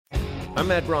I'm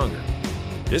Matt Bronger.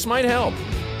 This might help.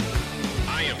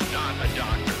 I am not a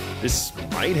doctor. This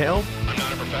might help. I'm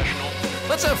not a professional.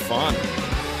 Let's have fun.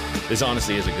 This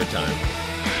honestly is a good time.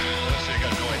 Honestly, I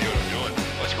got no idea what I'm doing.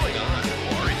 What's going on?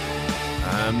 Who are you?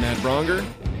 I'm Matt Bronger.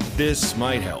 This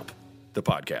might help. The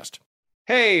podcast.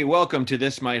 Hey, welcome to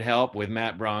This Might Help with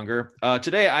Matt Bronger.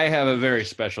 Today I have a very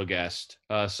special guest,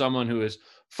 someone who is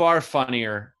far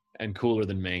funnier and cooler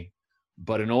than me,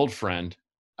 but an old friend.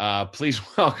 Please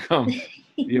welcome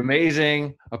the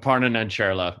amazing Aparna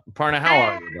Nancherla. Aparna, how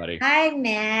are you, buddy? Hi,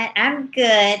 Matt. I'm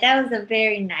good. That was a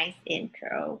very nice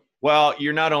intro. Well,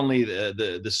 you're not only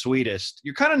the sweetest,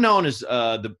 you're kind of known as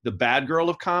the bad girl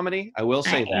of comedy. I will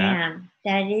say I am.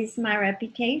 That is my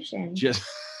reputation. Just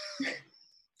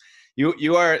you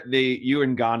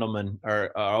and Gondelman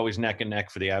are always neck and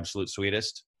neck for the absolute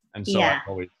sweetest, and so Yeah. I'm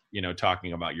always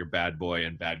talking about your bad boy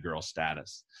and bad girl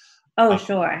status. Oh,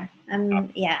 sure.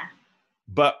 Yeah.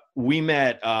 But we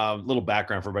met, little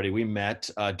background for everybody. We met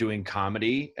doing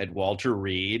comedy at Walter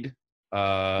Reed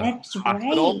That's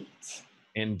Hospital right.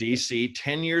 in DC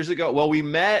 10 years ago. Well, we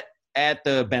met at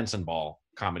the Benson Ball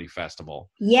Comedy Festival.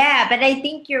 Yeah, but I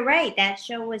think you're right. That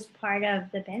show was part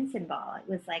of the Benson Ball. It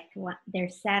was like one of their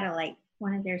satellite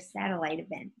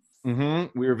events.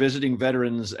 Mm-hmm. We were visiting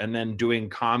veterans and then doing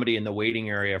comedy in the waiting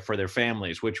area for their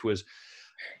families, which was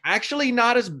actually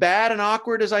not as bad and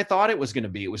awkward as I thought it was going to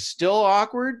be. It was still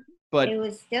awkward, but It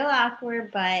was still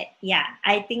awkward, but yeah,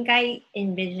 I think I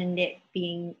envisioned it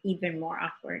being even more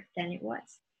awkward than it was.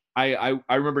 I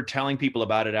remember telling people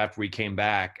about it after we came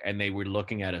back, and they were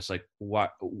looking at us like,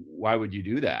 why would you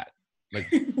do that?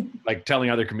 Like telling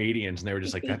other comedians, and they were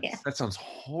just like, that sounds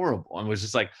horrible. And it was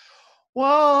just like,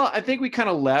 well, I think we kind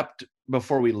of leapt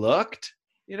before we looked,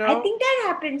 I think that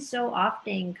happens so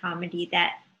often in comedy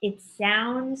that it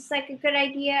sounds like a good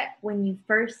idea when you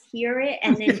first hear it.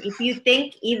 And then if you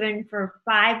think even for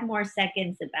 5 more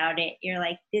seconds about it, you're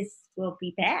like, this will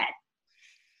be bad.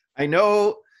 I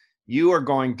know you are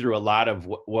going through a lot of,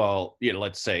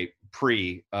 let's say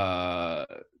pre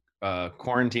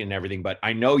quarantine and everything, but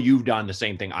I know you've done the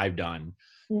same thing I've done,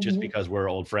 just because we're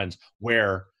old friends,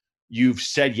 where you've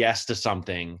said yes to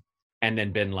something and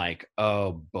then been like,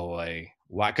 oh boy,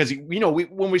 why? Because,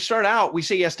 when we start out, we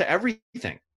say yes to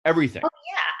everything. Oh yeah,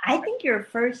 I think your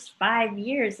first 5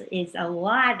 years is a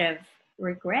lot of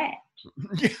regret.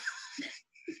 It's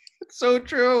so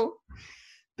true.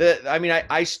 I'll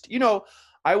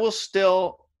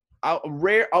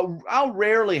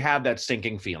rarely have that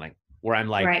sinking feeling where I'm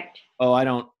like, Right. oh, I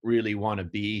don't really want to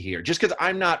be here, just because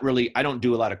I don't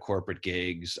do a lot of corporate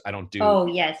gigs. I don't do. Oh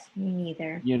yes, me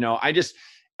neither.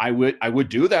 I would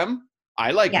do them. I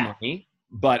like Yeah. money,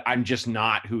 but I'm just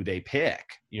not who they pick,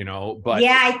 but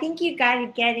Yeah, I think you got to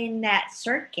get in that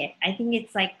circuit. I think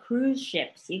it's like cruise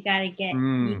ships. You got to get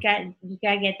you got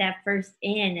to get that first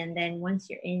in, and then once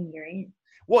you're in, you're in.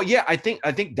 Well, yeah, I think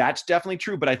that's definitely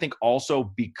true, but I think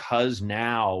also because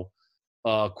now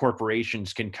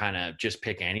corporations can kind of just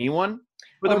pick anyone.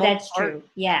 Oh, that's true.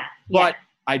 Yeah. But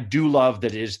I do love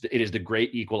that it is the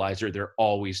great equalizer. They're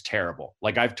always terrible.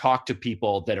 Like, I've talked to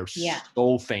people that are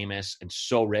so famous and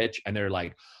so rich, and they're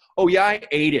like, oh yeah, I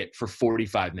ate it for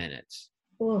 45 minutes.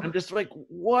 Ooh. I'm just like,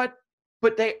 what?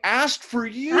 But they asked for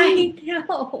you. I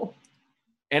know.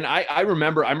 And I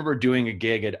remember doing a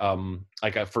gig at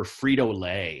for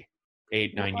Frito-Lay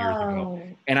 8-9 years ago.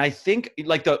 And I think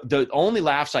like the only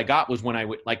laughs I got was when I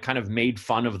would like kind of made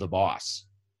fun of the boss,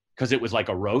 because it was like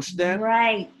a roast then.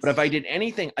 Right. But if I did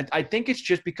anything, I think it's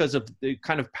just because of the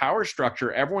kind of power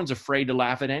structure. Everyone's afraid to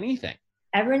laugh at anything.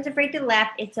 Everyone's afraid to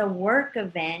laugh. It's a work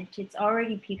event. It's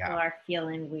already people are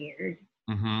feeling weird.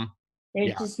 Mm-hmm.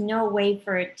 There's just no way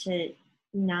for it to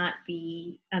not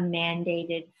be a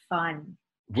mandated fun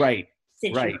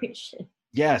situation. Right.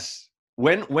 Yes.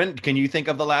 When can you think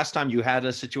of the last time you had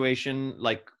a situation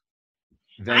like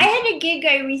that? I had a gig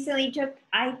I recently took.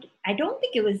 I don't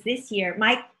think it was this year.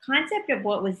 My concept of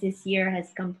what was this year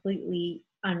has completely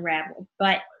unraveled,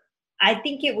 but I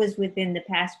think it was within the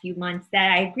past few months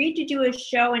that I agreed to do a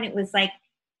show, and it was like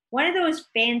one of those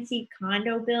fancy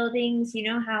condo buildings. You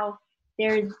know how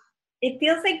it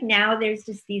feels like now there's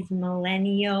just these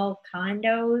millennial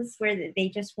condos where they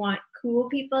just want cool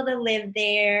people to live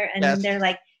there. And then they're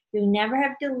like, you never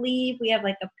have to leave. We have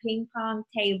like a ping pong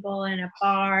table and a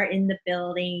bar in the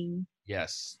building.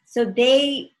 Yes. So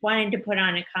they wanted to put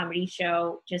on a comedy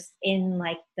show just in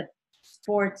like the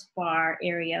sports bar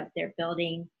area of their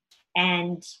building.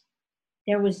 And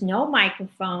there was no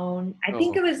microphone. I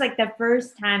think it was like the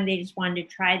first time they just wanted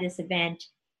to try this event.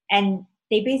 And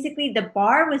the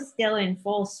bar was still in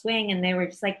full swing, and they were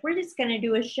just like, we're just going to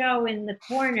do a show in the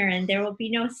corner and there will be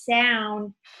no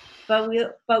sound.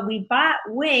 but we bought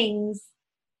wings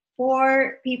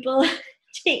for people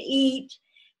to eat.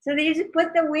 So they just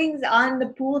put the wings on the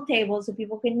pool table so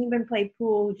people couldn't even play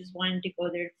pool who just wanted to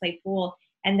go there to play pool.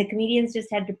 And the comedians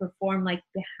just had to perform like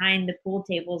behind the pool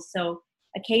tables. So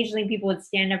occasionally people would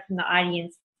stand up from the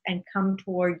audience and come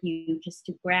toward you just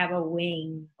to grab a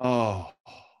wing. Oh,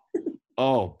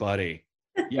 oh, buddy.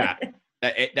 Yeah,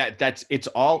 that's it's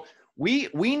all we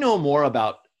know more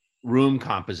about room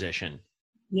composition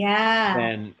Yeah,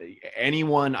 than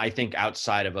anyone, I think,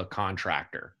 outside of a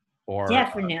contractor or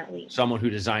definitely. someone who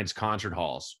designs concert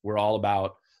halls. We're all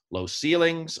about low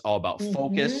ceilings, all about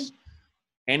focus.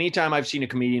 Anytime I've seen a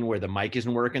comedian where the mic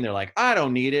isn't working, they're like, I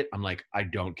don't need it. I'm like, I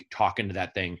don't talk into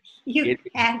that thing. You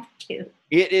have to.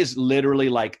 It is literally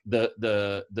like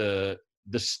the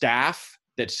staff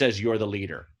that says you're the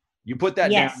leader. You put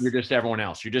that down, you're just everyone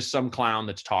else. You're just some clown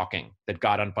that's talking that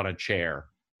got up on a chair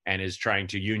and is trying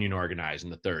to union organize in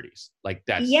the 30s. Like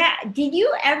that's. Yeah. Did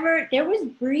you ever, there was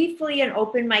briefly an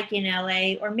open mic in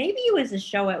LA, or maybe it was a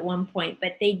show at one point,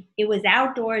 but it was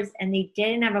outdoors and they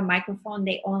didn't have a microphone.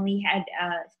 They only had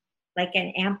like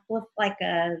an I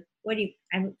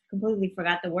completely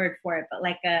forgot the word for it, but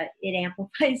it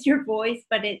amplifies your voice,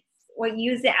 but it's what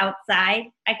you use it outside.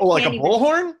 Like a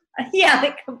bullhorn? Yeah,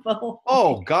 like a bullhorn.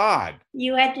 Oh God.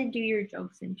 You had to do your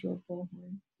jokes into a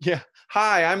bullhorn. Yeah.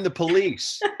 Hi, I'm the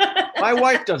police. My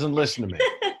wife doesn't listen to me.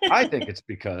 I think it's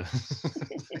because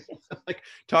like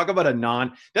talk about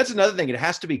that's another thing. It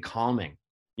has to be calming.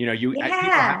 You know, people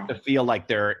have to feel like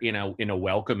they're, in a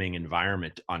welcoming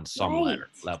environment on some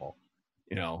level,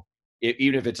 you know,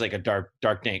 even if it's like a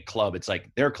dark night club, it's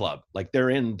like their club, like they're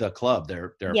in the club.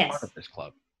 They're part of this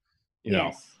club, you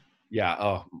know? Yeah.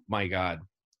 Oh my God.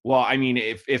 Well, I mean,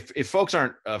 if folks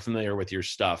aren't familiar with your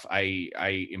stuff,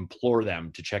 I implore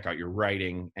them to check out your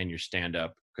writing and your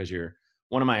stand-up, because you're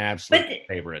one of my absolute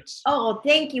favorites. Oh,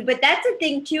 thank you. But that's the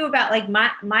thing too about like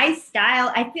my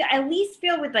style. I at least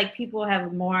feel with like people who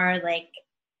have more like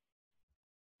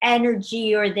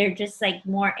energy, or they're just like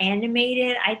more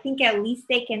animated. I think at least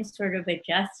they can sort of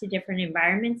adjust to different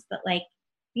environments. But like,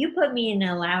 you put me in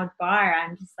a loud bar,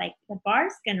 I'm just like, the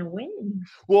bar's gonna win.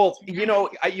 Well, you know,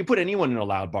 you put anyone in a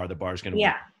loud bar, the bar's gonna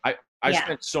win. I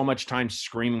spent so much time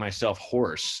screaming myself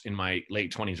hoarse in my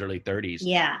late 20s, early 30s.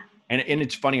 Yeah. And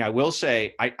it's funny, I will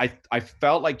say, I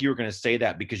felt like you were gonna say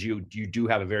that because you do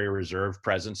have a very reserved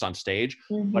presence on stage.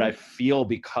 But I feel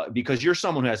because you're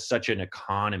someone who has such an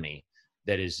economy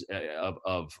that is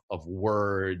of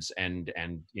words, and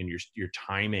your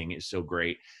timing is so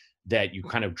great that you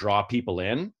kind of draw people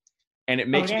in, and it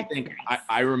makes me think. Nice.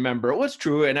 I remember what's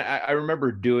true, and I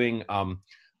remember doing. I'll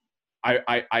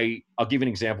give you an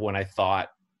example when I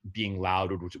thought being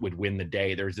loud would win the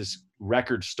day. There's this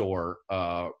record store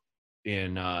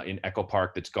in Echo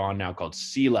Park that's gone now, called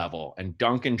Sea Level, and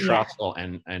Duncan Trussell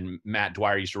and Matt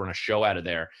Dwyer used to run a show out of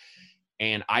there.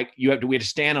 And we had to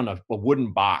stand on a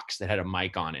wooden box that had a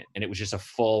mic on it, and it was just a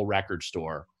full record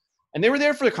store. And they were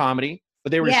there for the comedy, but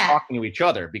they were just talking to each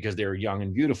other because they were young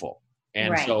and beautiful.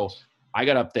 And so I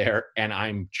got up there and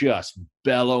I'm just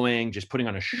bellowing, just putting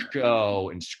on a show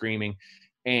and screaming,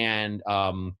 and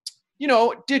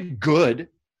did good.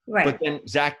 Right. But then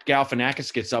Zach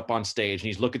Galifianakis gets up on stage and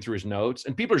he's looking through his notes,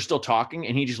 and people are still talking,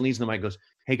 and he just leans in the mic and goes,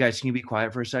 "Hey guys, can you be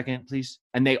quiet for a second, please?"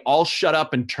 And they all shut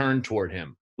up and turn toward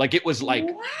him. Like it was like,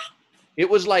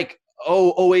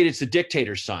 oh wait, it's the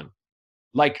dictator's son.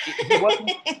 Like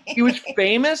he was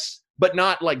famous, but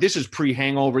not like, this is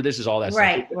pre-Hangover. This is all that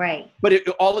stuff. Right. But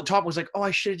all the top was like, oh, I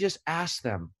should have just asked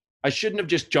them. I shouldn't have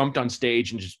just jumped on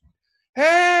stage and just,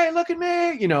 hey, look at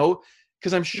me,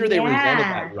 because I'm sure they resented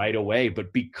that right away.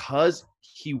 But because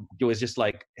he was just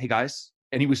like, hey guys,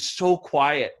 and he was so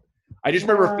quiet, I just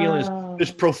remember feeling this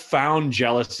profound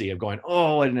jealousy of going,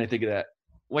 oh, why didn't I think of that?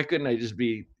 Why couldn't I just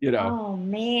be, Oh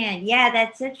man, yeah,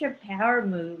 that's such a power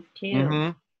move too. Mm-hmm.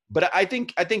 But I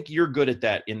think you're good at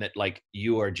that, in that like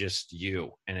you are just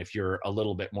you, and if you're a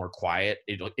little bit more quiet,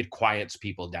 it quiets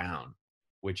people down,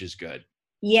 which is good.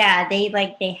 Yeah,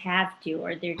 they have to,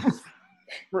 or they're just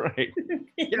right.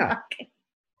 Yeah.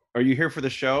 Are you here for the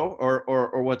show,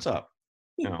 or what's up?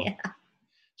 Yeah.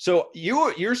 So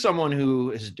you're someone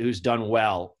who's done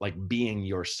well, like being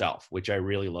yourself, which I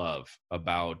really love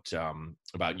about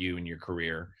you and your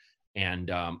career.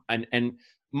 And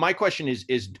my question is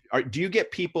do you get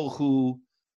people who,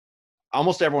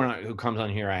 almost everyone who comes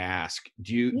on here, I ask,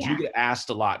 do you get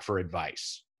asked a lot for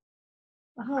advice?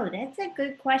 Oh, that's a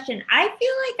good question. I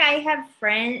feel like I have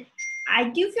friends. I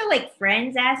do feel like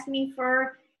friends ask me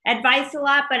for advice a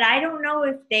lot, but I don't know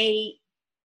if they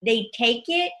take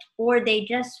it or they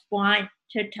just want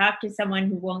to talk to someone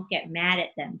who won't get mad at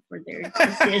them for their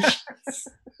decisions.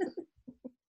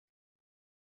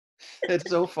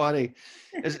 It's so funny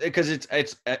because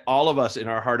it's all of us in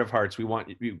our heart of hearts. We want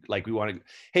to,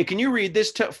 hey, can you read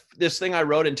this thing I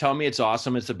wrote and tell me it's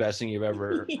awesome? It's the best thing you've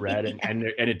ever read. And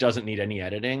it doesn't need any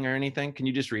editing or anything. Can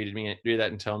you just read that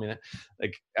and tell me that?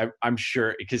 Like, I'm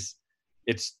sure, because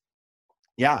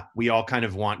we all kind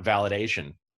of want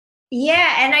validation.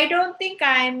 Yeah. And I don't think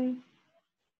I'm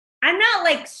not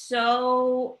like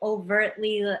so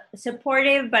overtly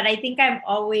supportive, but I think I'm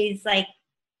always like,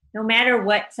 no matter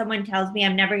what someone tells me,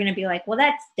 I'm never going to be like, well,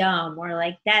 that's dumb, or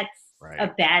like, that's a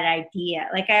bad idea.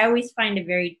 Like, I always find a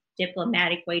very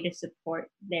diplomatic way to support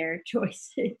their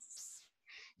choices.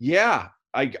 Yeah.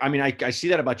 I mean, I see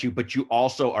that about you, but you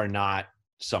also are not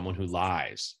someone who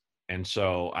lies. And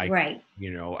so I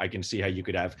can see how you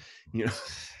could have,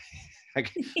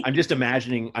 I'm just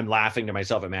imagining, I'm laughing to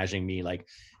myself, imagining me like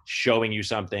showing you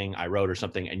something I wrote or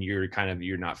something, and you're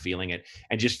not feeling it.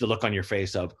 And just the look on your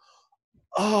face of,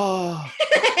 oh,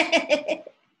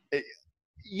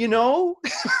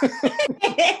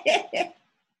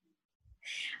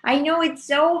 I know it's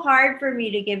so hard for me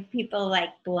to give people like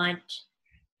blunt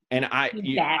and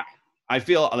feedback. I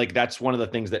feel like that's one of the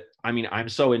things that, I mean, I'm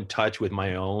so in touch with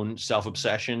my own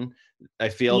self-obsession. I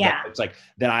feel that it's like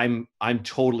that I'm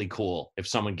totally cool if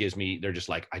someone gives me, they're just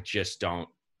like, I just don't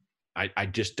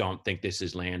think this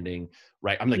is landing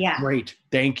right. I'm like, great,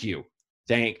 thank you.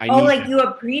 You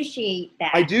appreciate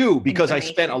that. I do, because I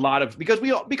spent a lot of,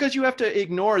 because you have to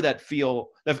ignore that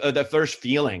first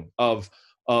feeling of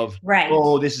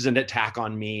oh, this is an attack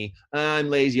on me. I'm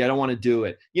lazy. I don't want to do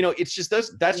it. It's just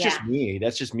that's just me.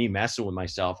 That's just me messing with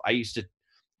myself. I used to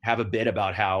have a bit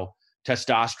about how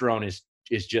testosterone is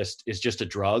just a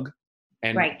drug.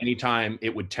 And anytime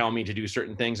it would tell me to do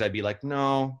certain things, I'd be like,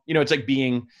 no, it's like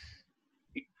being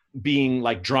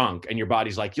like drunk, and your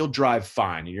body's like, you'll drive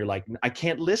fine. And you're like, I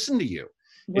can't listen to you.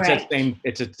 It's that same,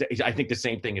 I think the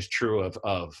same thing is true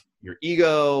of your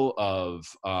ego, of,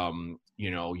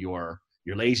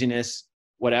 your laziness,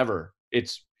 whatever.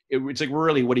 It's like,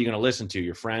 really, what are you going to listen to?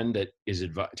 Your friend that is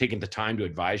taking the time to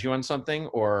advise you on something,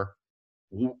 or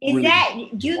do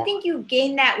you think you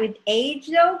gain that with age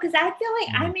though? Because I feel like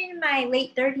I'm in my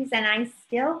late 30s and I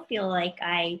still feel like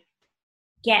I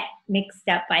get mixed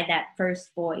up by that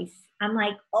first voice. I'm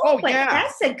like,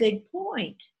 that's a good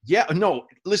point. Yeah, no,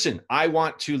 listen, I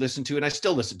want to listen to it, and I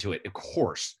still listen to it, of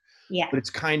course. Yeah. But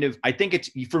it's kind of, I think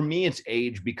for me, it's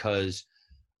age, because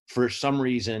for some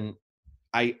reason,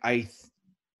 I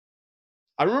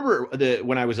remember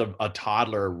when I was a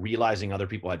toddler, realizing other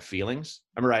people had feelings.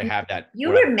 I remember I have that.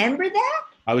 You remember that?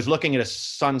 I was looking at a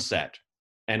sunset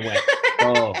and went,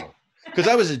 oh, because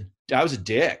I was a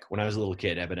dick when I was a little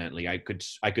kid. Evidently, I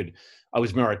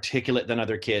was more articulate than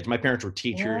other kids. My parents were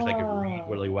teachers. I could read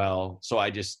really well. So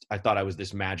I thought I was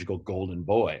this magical golden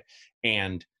boy.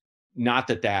 And not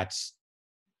that that's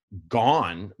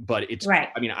gone, but it's right.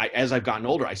 I mean, as I've gotten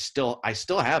older, I still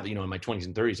have, in my 20s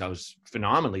and 30s, I was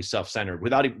phenomenally self-centered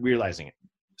without even realizing it.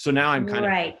 So now I'm kind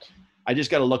of, I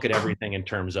just got to look at everything in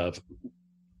terms of,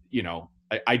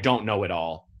 I don't know it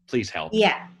all. Please help.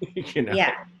 Yeah.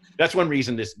 Yeah. That's one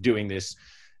reason doing this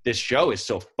show is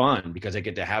so fun, because I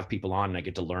get to have people on and I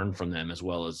get to learn from them, as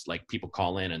well as like people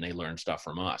call in and they learn stuff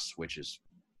from us, which is,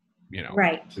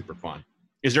 super fun.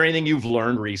 Is there anything you've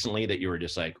learned recently that you were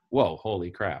just like, whoa, holy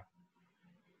crap?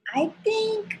 I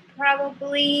think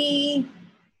probably,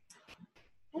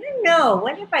 I don't know.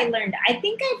 What have I learned? I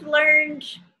think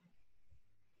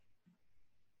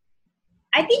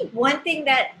one thing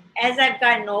that as I've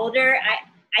gotten older,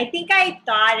 I think I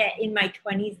thought in my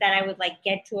 20s that I would like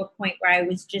get to a point where I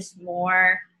was just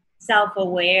more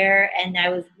self-aware and I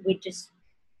would just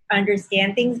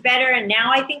understand things better. And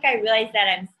now I think I realize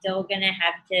that I'm still going to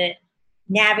have to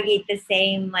navigate the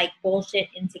same like bullshit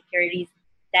insecurities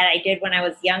that I did when I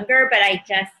was younger, but I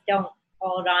just don't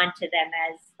hold on to them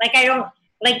as like, I don't,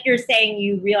 like you're saying,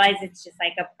 you realize it's just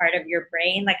like a part of your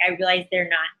brain. Like I realize they're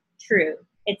not true.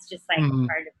 It's just like a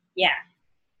part of,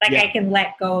 I can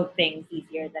let go of things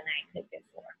easier than I could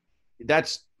before.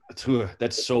 That's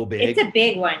so big. It's a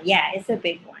big one. Yeah, it's a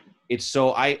big one. It's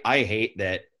so, I hate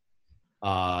that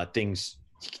things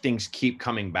keep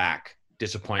coming back.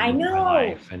 Disappointment in my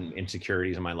life and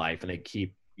insecurities in my life, and they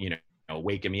keep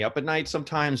waking me up at night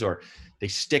sometimes, or they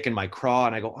stick in my craw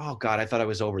and I go, oh God, I thought I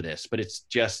was over this. But it's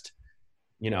just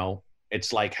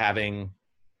it's like having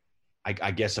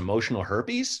I guess emotional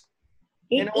herpes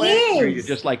in a way, where you're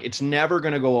just like, it's never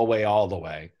going to go away all the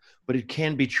way, but it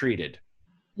can be treated.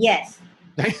 Yes.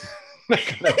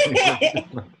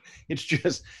 It's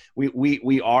just,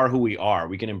 we are who we are.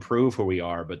 We can improve who we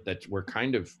are, but that we're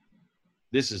kind of,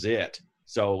 this is it.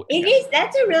 So it is.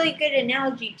 That's a really good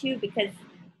analogy too, because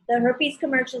the herpes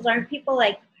commercials aren't people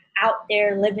like out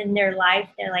there living their life.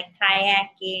 They're like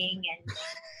kayaking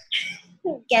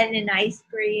and getting an ice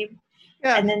cream.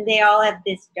 Yeah. And then they all have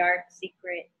this dark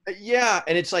secret. Yeah.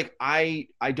 And it's like, I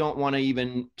don't want to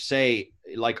even say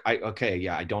like, I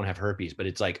don't have herpes, but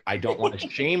it's like, I don't want to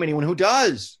shame anyone who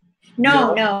does.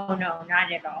 No,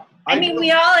 not at all. I mean,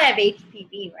 we all have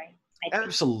HPV, right?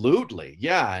 Absolutely.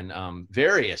 Yeah. And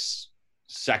various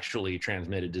sexually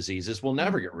transmitted diseases we'll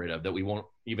never get rid of, that we won't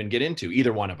even get into,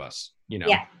 either one of us,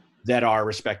 that our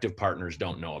respective partners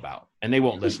don't know about. And they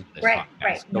won't listen to this podcast.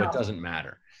 Right. So it doesn't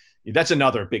matter. That's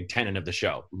another big tenet of the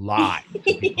show. Lie to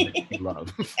people that you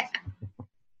love.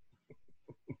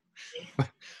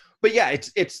 But yeah,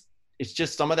 it's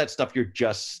just some of that stuff you're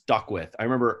just stuck with. I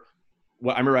remember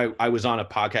I was on a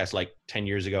podcast like 10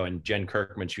 years ago, and Jen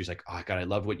Kirkman, she was like, "Oh God, I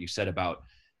love what you said about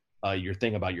your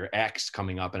thing about your ex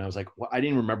coming up." And I was like, well, I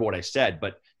didn't remember what I said,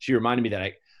 but she reminded me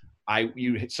that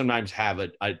you sometimes have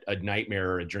a nightmare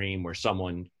or a dream where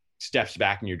someone steps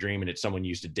back in your dream and it's someone you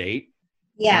used to date.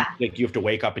 Yeah. Like you have to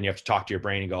wake up and you have to talk to your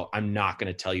brain and go, I'm not going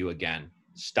to tell you again.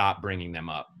 Stop bringing them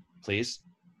up, please.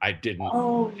 I didn't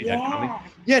see that coming.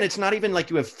 Yeah. And it's not even like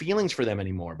you have feelings for them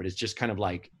anymore, but it's just kind of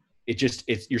like, it's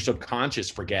your subconscious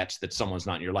forgets that someone's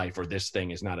not in your life, or this thing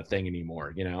is not a thing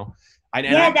anymore,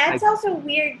 That's also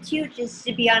weird too, just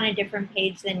to be on a different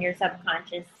page than your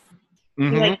subconscious.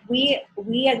 Mm-hmm. Like we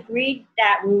agreed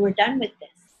that we were done with this.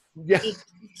 Yeah.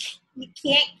 You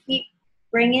can't keep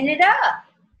bringing it up.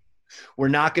 We're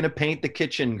not going to paint the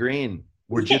kitchen green.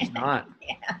 We're just not.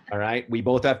 Yeah. All right. We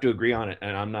both have to agree on it,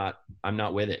 and I'm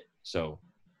not with it. So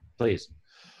please.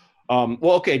 Well,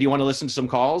 okay. Do you want to listen to some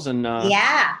calls and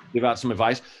give out some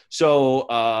advice?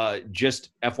 So just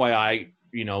FYI,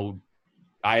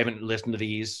 I haven't listened to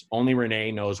these. Only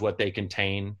Renee knows what they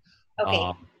contain.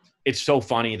 Okay. It's so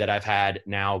funny that I've had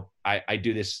now, I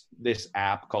do this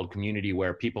app called Community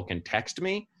where people can text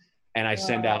me, and I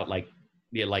send out like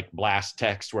blast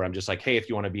text where I'm just like, hey, if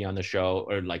you want to be on the show,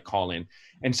 or like call in.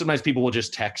 And sometimes people will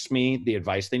just text me the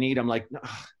advice they need. I'm like,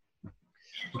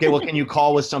 okay, well, can you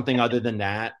call with something other than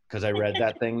that? Because I read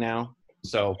that thing now.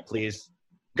 So please,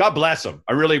 God bless them.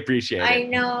 I really appreciate it. I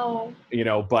know.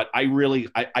 But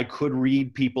I could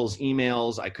read people's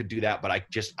emails. I could do that, but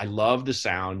I love the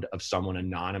sound of someone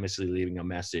anonymously leaving a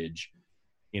message,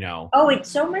 Oh, it's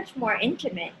so much more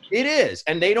intimate. It is.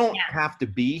 And they don't have to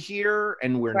be here.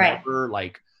 And we're never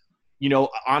like,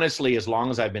 honestly, as long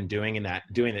as I've been doing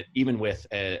it, even with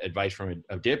advice from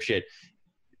a dipshit,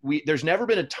 there's never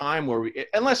been a time where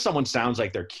unless someone sounds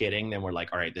like they're kidding, then we're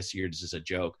like, all right, this is a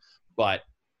joke. But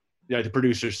the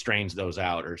producer screens those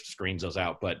out.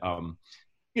 But,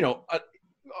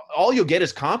 all you'll get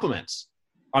is compliments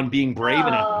on being brave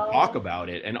enough to talk about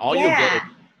it. And all you'll get is,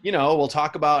 we'll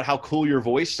talk about how cool your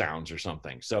voice sounds or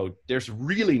something. So there's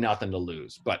really nothing to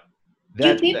lose. But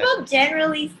do people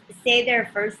generally say their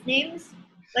first names?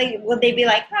 Like, will they be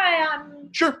like, hi, I'm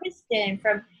Kristen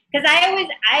from, because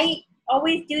I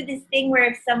always do this thing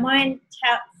where if someone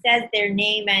says their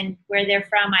name and where they're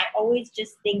from, I always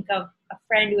just think of a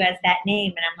friend who has that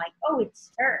name, and I'm like, oh,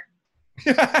 it's her.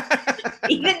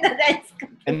 Even though that's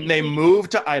and they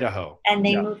moved to Idaho.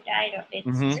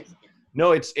 It's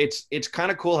No, it's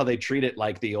kind of cool how they treat it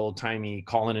like the old timey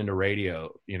calling into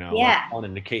radio, like calling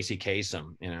into Casey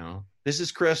Kasem, This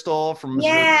is Crystal from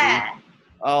Missouri. Yeah.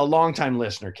 A longtime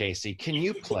listener, Casey. Can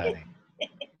you play?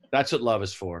 That's what love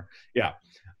is for. Yeah.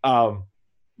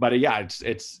 But yeah,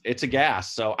 it's a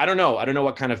gas. So I don't know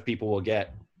what kind of people we'll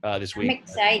get this week. I'm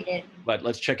excited. But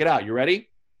let's check it out. You ready?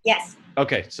 Yes.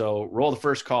 Okay, so roll the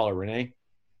first caller, Renee.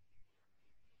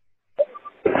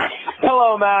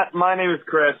 Hello, Matt. My name is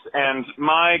Chris, and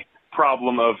my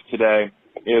problem of today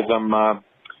is I'm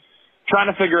trying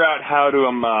to figure out how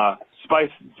to spice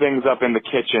things up in the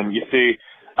kitchen. You see,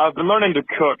 I've been learning to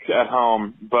cook at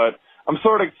home, but I'm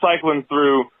sort of cycling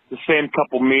through the same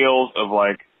couple meals of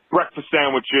like breakfast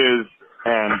sandwiches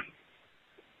and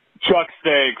chuck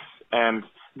steaks and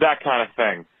that kind of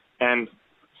thing. And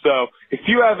so if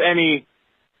you have any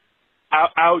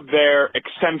out there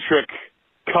eccentric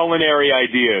culinary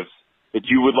ideas that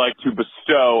you would like to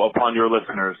bestow upon your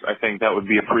listeners, I think that would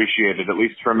be appreciated, at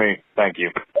least for me. Thank you.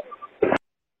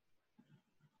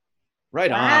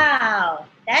 Right on. Wow.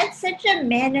 That's such a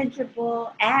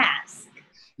manageable ask.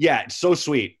 Yeah, it's so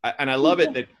sweet. And I love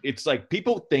it that it's like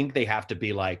people think they have to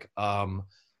be like,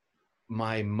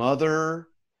 my mother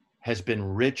has been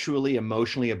ritually,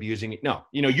 emotionally abusing me. No,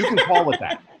 you can call it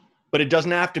that, but it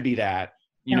doesn't have to be that.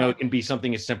 It can be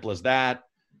something as simple as that.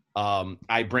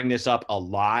 I bring this up a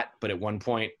lot, but at one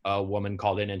point a woman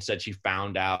called in and said she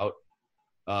found out,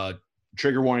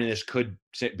 trigger warning, this could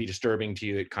be disturbing to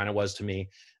you. It kind of was to me,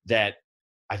 that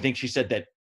I think she said that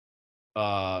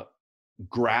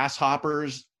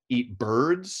grasshoppers eat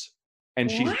birds, and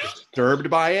she's What? disturbed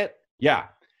by it. Yeah.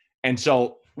 And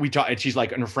so we talk, and she's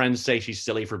like, and her friends say she's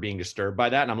silly for being disturbed by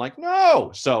that. And I'm like,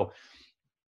 no. So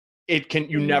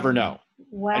you never know.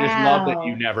 Wow. I just love that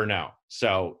you never know.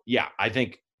 So yeah, I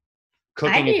think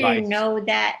cooking I didn't advice. know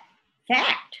that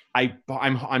fact.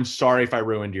 I'm sorry if I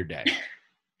ruined your day.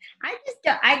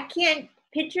 I can't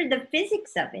picture the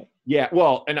physics of it. Yeah,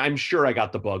 well, and I'm sure I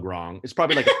got the bug wrong. It's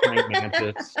probably like a praying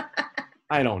mantis.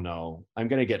 I don't know. I'm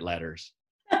gonna get letters.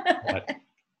 But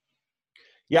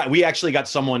yeah, we actually got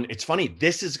someone. It's funny.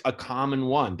 This is a common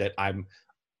one that I'm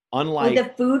unlike.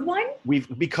 The food one?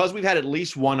 Because we've had at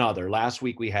least one other. Last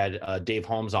week we had Dave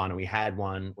Holmes on, and we had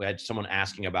someone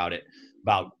asking about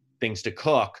things to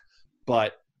cook,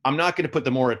 but I'm not going to put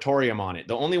the moratorium on it.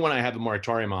 The only one I have the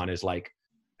moratorium on is like,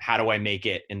 how do I make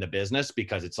it in the business?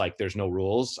 Because it's like, there's no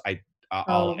rules.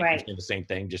 I'll right. do the same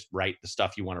thing. Just write the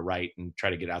stuff you want to write and try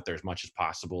to get out there as much as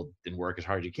possible and work as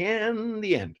hard as you can. In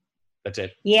the end, that's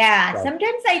it. Yeah. So.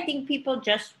 Sometimes I think people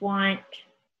just want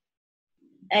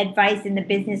advice in the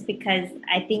business because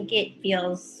I think it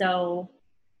feels so,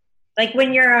 like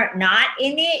when you're not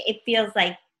in it, it feels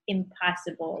like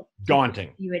impossible.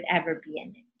 Daunting. You would ever be in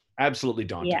it. Absolutely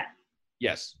daunting. Yeah.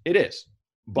 Yes, it is.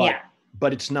 But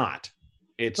it's not.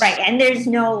 It's right. And there's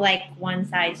no like one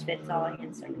size fits all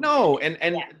answer. No.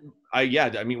 And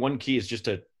I mean, one key is just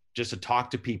to talk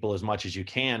to people as much as you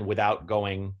can without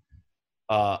going,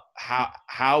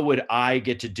 how would I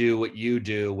get to do what you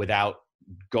do without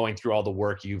going through all the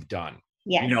work you've done?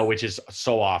 Yes. Which is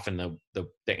so often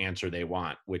the answer they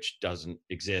want, which doesn't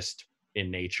exist in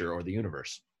nature or the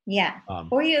universe. Yeah.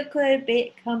 Or you could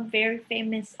become very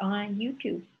famous on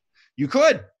YouTube. You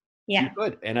could. Yeah. You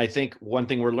could. And I think one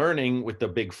thing we're learning with the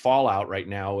big fallout right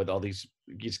now with all these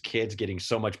kids getting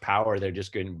so much power, they're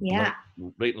just getting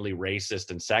blatantly racist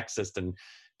and sexist, and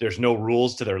there's no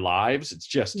rules to their lives. It's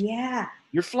just,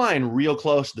 you're flying real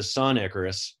close to the sun,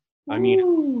 Icarus. I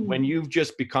mean, when you've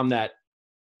just become that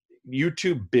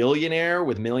YouTube billionaire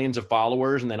with millions of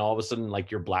followers, and then all of a sudden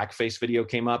like your blackface video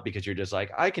came up because you're just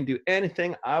like, I can do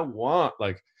anything I want.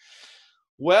 Like,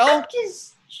 well, I'm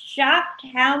just shocked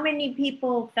how many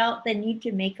people felt the need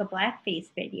to make a blackface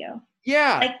video.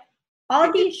 Yeah. Like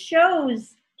all these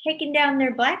shows taking down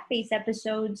their blackface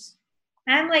episodes.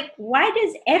 I'm like, why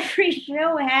does every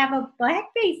show have a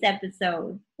blackface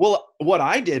episode? Well, what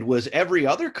I did was every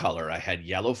other color. I had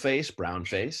yellow face, brown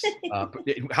face.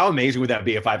 How amazing would that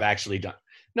be if I've actually done?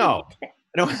 No, I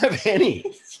don't have any.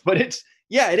 But it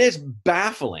is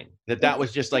baffling that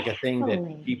was just like a thing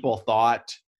that people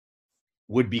thought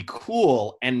would be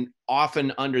cool, and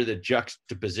often under the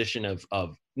juxtaposition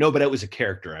of no, but it was a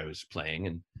character I was playing,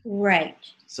 and right.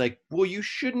 It's like, well, you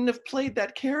shouldn't have played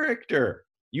that character.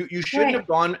 You shouldn't have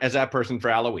gone as that person for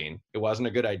Halloween. It wasn't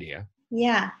a good idea.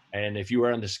 Yeah. And if you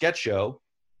were on the sketch show,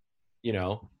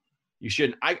 you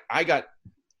shouldn't. I got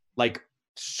like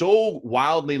so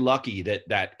wildly lucky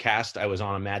that cast I was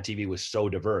on Mad TV was so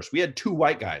diverse. We had 2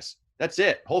 white guys. That's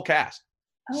it. Whole cast.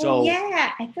 Oh, so,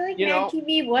 yeah. I feel like Mad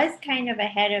TV was kind of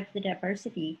ahead of the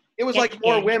diversity. It was like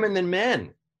more women than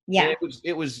men. Yeah. And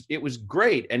it was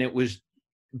great. And it was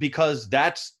because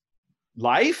that's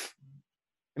life.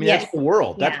 I mean, that's the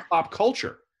world. That's pop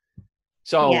culture.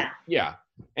 So yeah.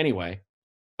 Anyway,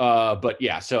 but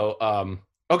yeah. So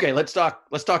okay, let's talk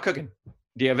cooking.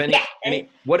 Do you have any?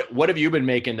 What have you been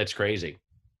making that's crazy?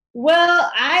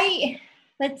 Well,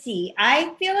 let's see.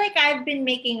 I feel like I've been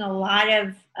making a lot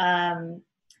of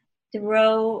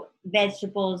throw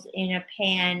vegetables in a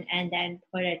pan and then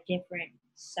put a different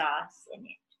sauce in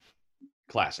it.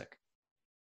 Classic.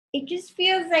 It just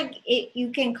feels like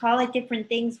you can call it different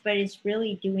things, but it's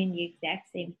really doing the exact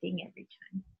same thing every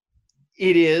time.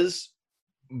 It is,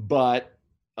 but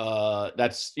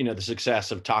that's the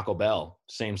success of Taco Bell.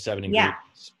 Same 7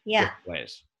 ingredients, different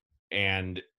ways.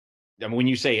 And I mean, when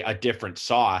you say a different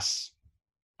sauce,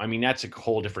 I mean that's a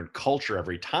whole different culture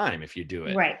every time if you do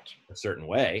it a certain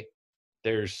way.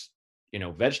 There's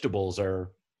vegetables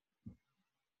are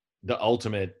the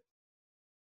ultimate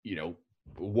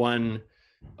one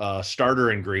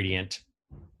starter ingredient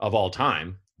of all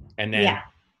time, and then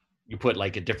you put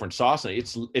like a different sauce in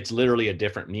it. It's literally a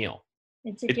different meal.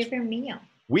 It's a different meal.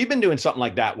 We've been doing something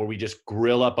like that where we just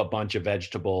grill up a bunch of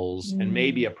vegetables and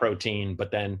maybe a protein,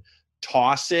 but then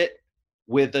toss it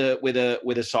with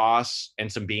a sauce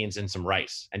and some beans and some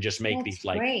rice, and just make these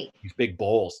big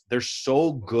bowls. They're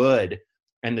so good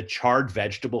and the charred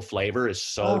vegetable flavor is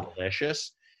so Oh.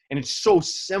 delicious. And it's so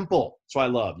simple. So I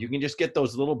love. You can just get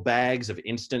those little bags of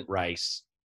instant rice,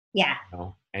 Yeah.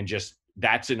 and just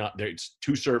that's enough. There's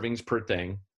 2 servings per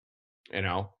thing,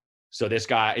 So this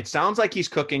guy, it sounds like he's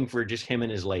cooking for just him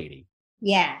and his lady,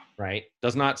 Yeah. right?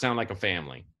 Does not sound like a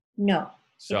family. No.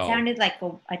 So it sounded like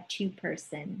a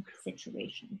 2-person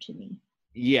situation to me.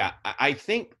 yeah, I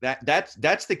think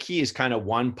that's the key, is kind of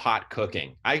one pot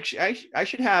cooking. I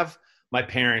should have my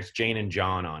parents, Jane and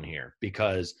John, on here,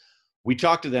 because we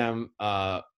talked to them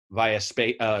via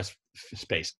space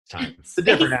time. It's a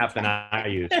different app than I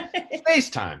use. Space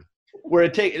time, where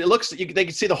it looks they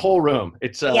can see the whole room.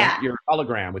 It's your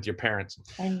hologram with your parents.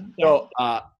 And, So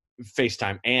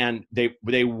FaceTime, and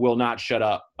they will not shut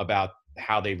up about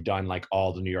how they've done like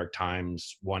all the New York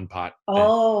Times one pot.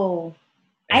 Oh.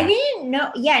 I didn't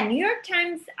know. Yeah, New York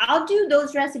Times, I'll do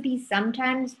those recipes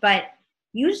sometimes, but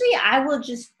usually I will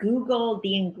just Google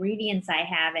the ingredients I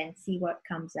have and see what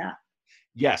comes up.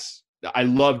 Yes, I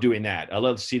love doing that. I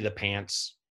love to see the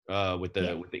pants with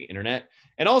the internet,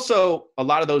 and also a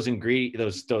lot of those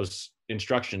those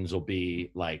instructions will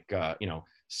be like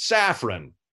saffron.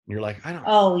 And you're like, I don't.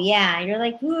 Oh yeah, you're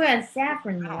like, who has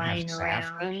saffron I don't lying have around?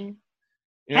 saffron.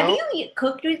 Have you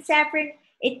cooked with saffron?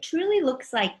 It truly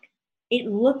looks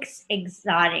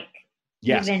exotic.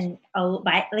 Yes. Even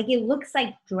like it looks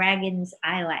like dragon's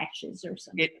eyelashes or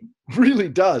something. It really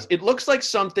does. It looks like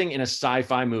something in a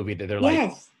sci-fi movie that they're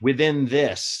like, within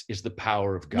this is the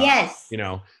power of God. Yes.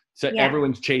 So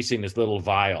everyone's chasing this little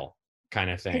vial kind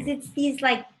of thing. Because it's these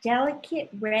like delicate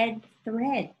red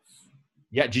threads.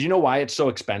 Yeah. Did you know why it's so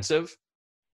expensive?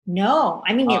 No,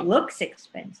 I mean, it looks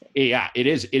expensive. Yeah, it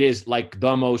is. It is like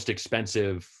the most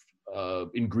expensive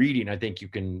ingredient, I think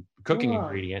cooking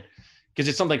ingredient, because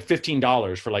it's something like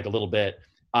 $15 for like a little bit.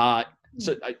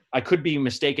 So I could be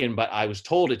mistaken, but I was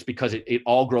told it's because it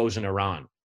all grows in Iran.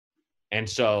 And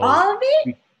so all of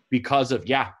it? Because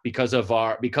of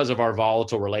our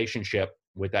volatile relationship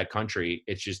with that country,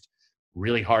 it's just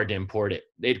really hard to import it.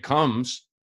 It comes,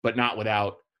 but not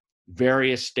without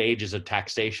various stages of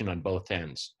taxation on both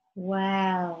ends.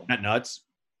 Wow. Isn't that nuts?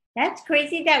 That's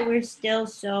crazy that we're still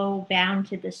so bound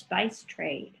to the spice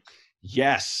trade.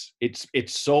 Yes, it's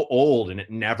so old and it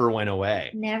never went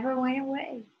away. Never went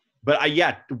away. But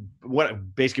what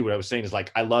I was saying is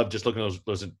like, I love just looking at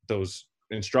those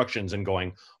instructions and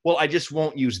going, well, I just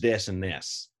won't use this and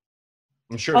this.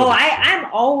 I'm sure. I'm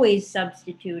always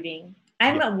substituting.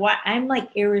 I'm like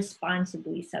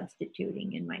irresponsibly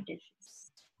substituting in my dishes.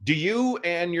 Do you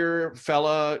and your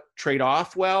fella trade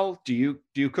off well? Do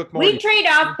you cook more? We trade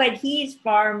off, but he's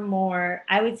far more,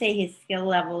 I would say his skill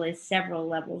level is several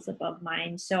levels above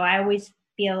mine. So I always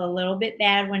feel a little bit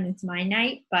bad when it's my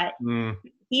night, but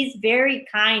he's very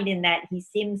kind in that he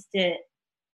seems to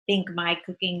think my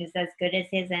cooking is as good as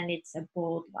his, and it's a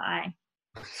bold lie.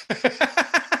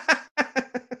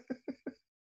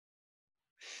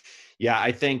 Yeah,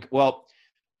 I think, well,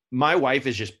 my wife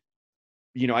is just,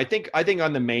 I think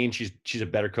on the main, she's a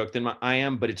better cook than I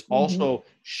am, but it's also,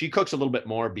 she cooks a little bit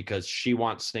more because she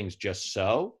wants things just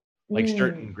so, like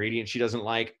certain ingredients she doesn't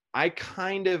like. I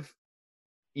kind of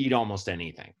eat almost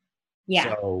anything.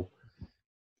 Yeah. So,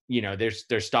 there's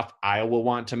stuff I will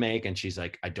want to make, and she's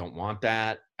like, I don't want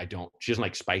that. She doesn't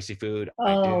like spicy food. Oh,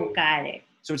 I do. got it.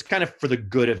 So it's kind of for the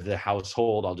good of the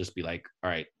household. I'll just be like, all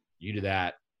right, you do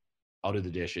that. I'll do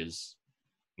the dishes,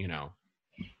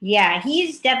 Yeah,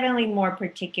 he's definitely more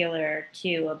particular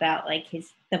too about like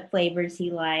the flavors he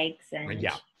likes, and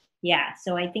yeah.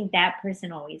 So I think that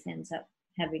person always ends up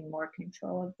having more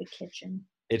control of the kitchen.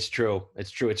 It's true.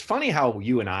 It's funny how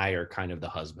you and I are kind of the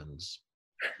husbands.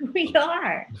 We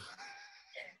are.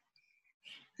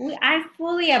 I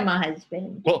fully am a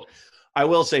husband. Well, I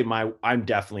will say I'm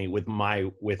definitely with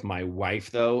my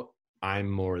wife though. I'm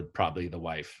more probably the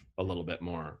wife a little bit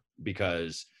more,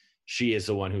 because she is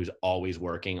the one who's always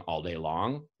working all day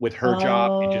long with her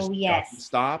job. It just doesn't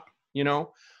stop,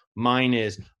 Mine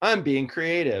is, I'm being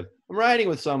creative. I'm writing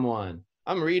with someone.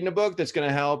 I'm reading a book that's going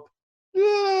to help.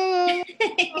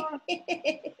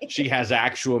 She has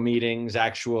actual meetings,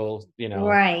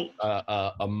 right.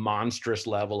 A monstrous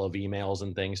level of emails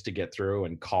and things to get through,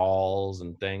 and calls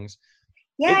and things.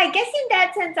 Yeah, I guess in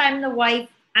that sense, I'm the wife.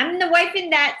 I'm the wife in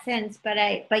that sense,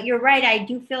 but you're right. I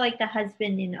do feel like the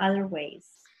husband in other ways.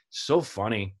 So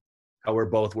funny how we're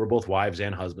both wives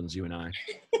and husbands, you and I.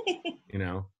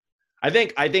 I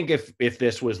think if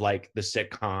this was like the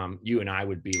sitcom, you and I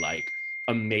would be like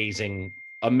being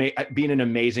an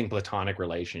amazing platonic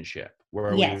relationship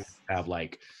where we would have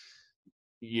like,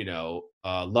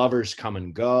 lovers come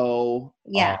and go.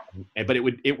 Yeah. But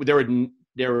there would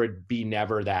there would be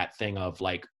never that thing of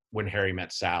like When Harry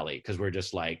Met Sally, because we're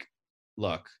just like,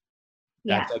 look,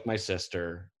 that's like my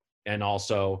sister, and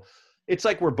also it's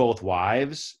like we're both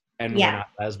wives and we're not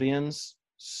lesbians,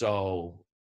 so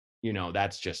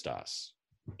that's just us.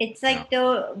 It's like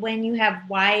though when you have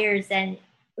wires, and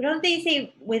don't they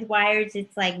say with wires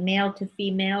it's like male to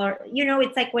female, or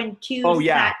it's like when two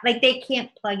like they can't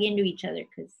plug into each other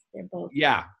because they're both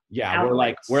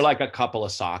outlets. we're like a couple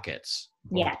of sockets.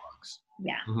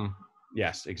 Mm-hmm.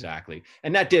 Yes, exactly.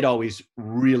 And that did always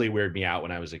really weird me out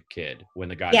when I was a kid, when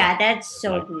the guy that's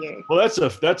so weird. Well, that's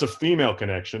a female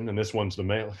connection and this one's the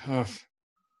male.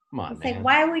 Come on, it's man. Like,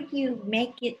 why would you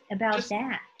make it about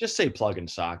that? Just say plug and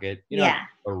socket.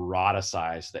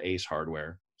 Eroticize the Ace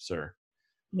Hardware, sir.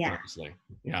 Honestly.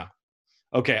 Yeah.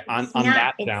 Okay, on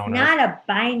that downer. It's not a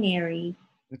binary,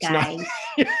 guys.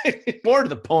 More to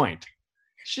the point.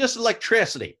 It's just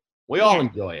electricity. We all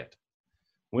enjoy it.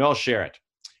 We all share it.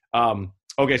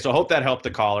 Okay, so I hope that helped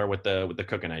the caller with the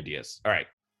cooking ideas. All right.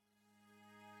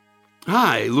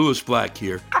 Hi, Lewis Black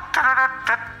here.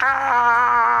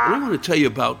 And I want to tell you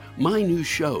about my new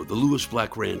show, the Lewis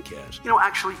Black Rantcast.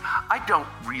 Actually, I don't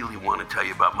really want to tell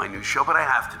you about my new show, but I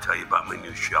have to tell you about my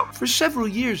new show. For several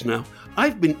years now,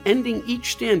 I've been ending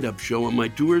each stand-up show on my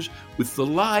tours with the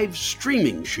live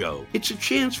streaming show. It's a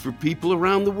chance for people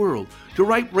around the world to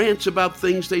write rants about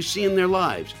things they see in their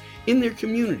lives, in their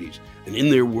communities, and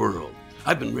in their world.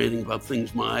 I've been ranting about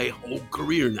things my whole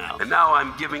career now. And now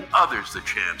I'm giving others the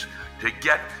chance to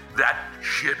get that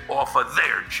shit off of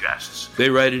their chests. They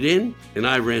write it in, and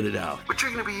I rant it out. But you're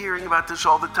going to be hearing about this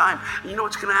all the time. And you know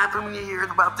what's going to happen when you hear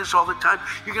about this all the time?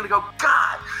 You're going to go,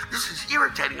 God, this is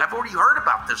irritating. I've already heard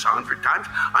about this 100 times.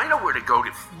 I know where to go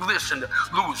to listen to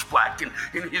Lewis Black in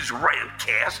his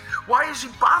rantcast. Why is he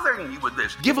bothering me with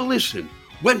this? Give a listen.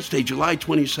 Wednesday, July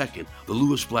 22nd, the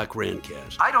Lewis Black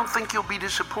Rantcast. I don't think you'll be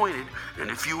disappointed, and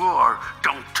if you are,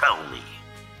 don't tell me.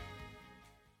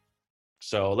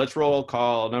 So let's roll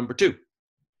call number 2.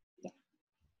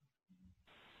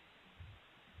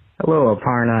 Hello,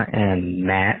 Aparna and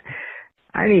Matt.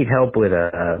 I need help with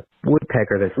a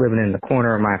woodpecker that's living in the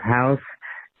corner of my house,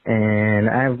 and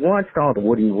I've watched all the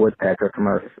Woody Woodpecker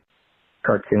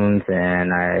cartoons,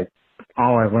 and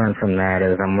all I've learned from that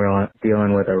is I'm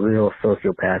dealing with a real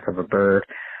sociopath of a bird.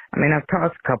 I mean, I've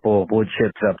tossed a couple of wood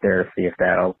chips up there to see if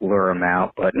that'll lure him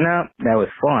out, but no, that was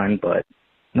fun, but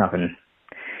nothing.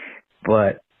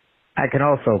 But I can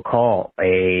also call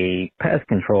a pest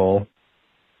control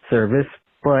service,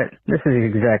 but this is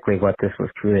exactly what this was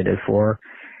created for.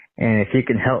 And if you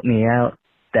can help me out,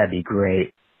 that'd be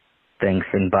great. Thanks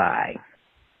and bye.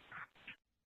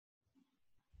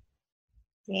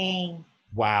 Dang.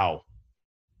 Wow.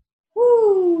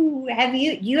 Woo!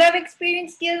 You have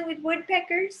experience dealing with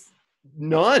woodpeckers?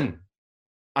 None.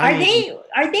 Are they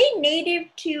native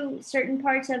to certain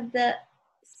parts of the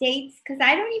states? Because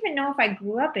I don't even know if I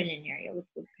grew up in an area with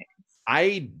woodpeckers.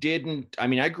 I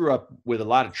grew up with a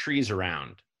lot of trees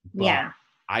around. But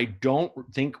I don't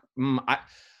think I'm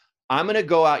going to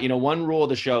go out. One rule of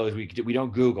the show is we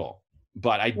don't Google,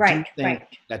 but I do think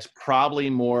that's probably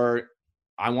more,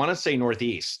 I want to say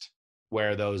Northeast,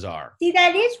 where those are. See,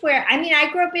 that is where, I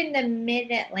grew up in the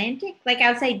mid-Atlantic, like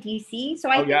outside DC. So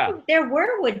I think there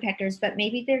were woodpeckers, but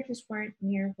maybe they just weren't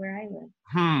near where I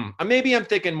live. Maybe I'm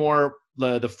thinking more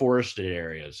the forested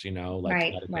areas,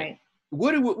 like right.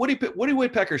 Woody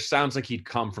Woodpecker sounds like he'd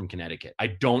come from Connecticut. I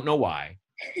don't know why.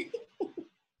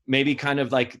 Maybe kind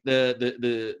of like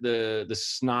the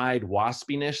snide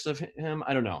waspiness of him.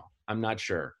 I don't know. I'm not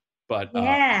sure. But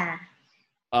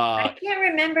I can't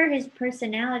remember his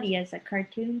personality as a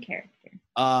cartoon character.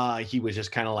 He was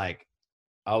just kind of like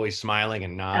always smiling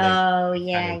and nodding. Oh,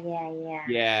 yeah.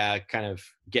 Yeah, kind of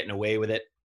getting away with it.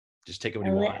 Just take it what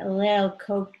you want. A little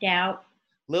coked out.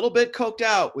 Little bit coked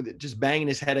out with it, just banging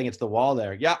his head against the wall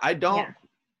there. Yeah, I don't. Yeah.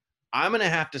 I'm going to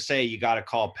have to say you got to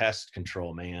call pest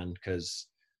control, man, because.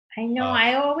 I know.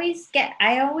 I always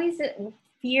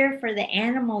fear for the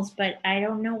animals, but I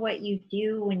don't know what you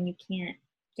do when you can't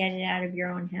get it out of your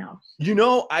own house.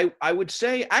 I would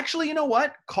say, actually, you know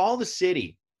what? Call the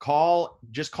city.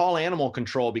 Just call animal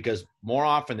control, because more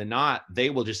often than not, they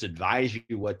will just advise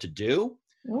you what to do.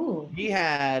 Ooh. He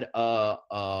had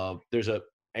there's a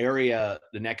area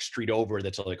the next street over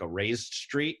that's like a raised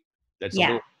street that's a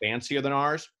little fancier than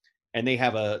ours, and they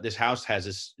have this house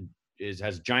has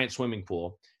a giant swimming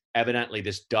pool. Evidently,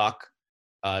 this duck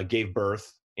gave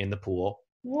birth in the pool.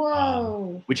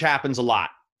 Whoa! Which happens a lot.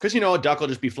 Because, a duck will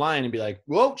just be flying and be like,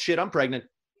 whoa, shit, I'm pregnant.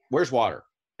 Where's water?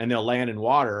 And they'll land in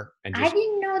water. And I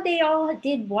didn't know they all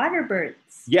did water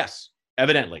births. Yes,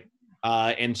 evidently.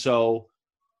 And so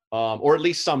or at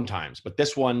least sometimes. But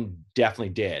this one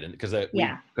definitely did, and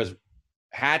because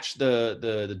hatched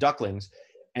the ducklings,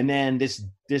 and then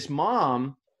this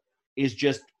mom is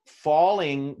just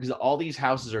falling because all these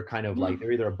houses are kind of like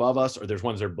they're either above us or there's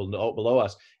ones that are below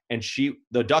us, and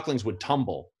the ducklings would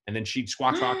tumble, and then she'd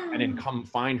squawk and then come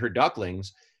find her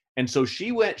ducklings, and so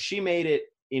she made it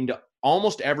into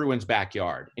almost everyone's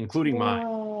backyard, including mine.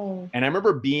 And I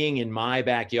remember being in my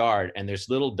backyard, and this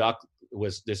duck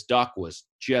was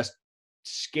just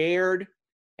scared,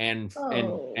 and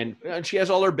she has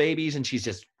all her babies, and she's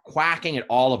just quacking at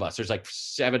all of us. There's like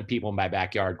 7 people in my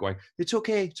backyard going, it's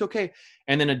okay.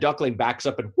 And then a duckling backs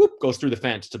up and whoop goes through the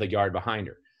fence to the yard behind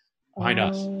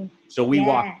us. So we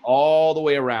walked all the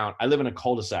way around. I live in a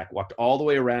cul-de-sac, walked all the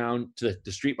way around to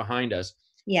the street behind us.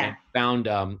 And found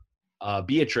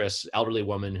Beatrice, elderly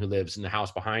woman who lives in the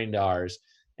house behind ours.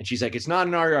 And she's like, it's not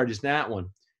in our yard, it's that one.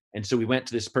 And so we went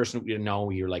to this person we didn't know.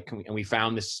 We were like, and we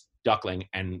found this duckling,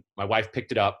 and my wife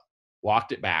picked it up,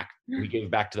 walked it back. We gave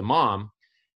it back to the mom.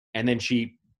 And then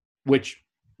which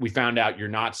we found out you're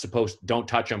not supposed, don't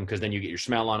touch them because then you get your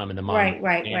smell on them, and the mom.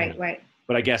 Right.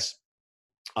 But I guess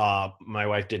my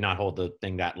wife did not hold the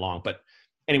thing that long. But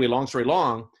anyway, long story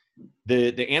long,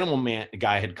 the animal man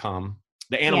guy had come.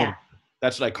 The animal,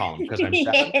 that's what I call him because I'm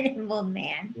Animal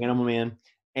man.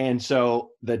 And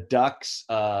so the ducks,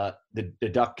 the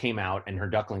duck came out, and her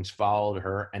ducklings followed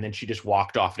her, and then she just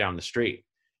walked off down the street.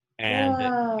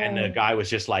 And the guy was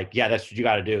just like, yeah, that's what you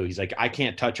got to do. He's like, I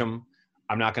can't touch them.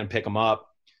 I'm not going to pick them up.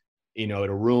 It'll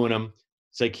ruin them.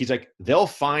 He's like, they'll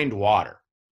find water.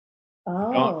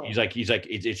 He's like,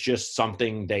 it's just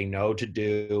something they know to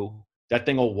do. That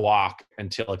thing will walk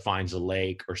until it finds a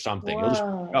lake or something. It'll just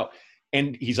go.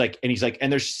 And he's like, it's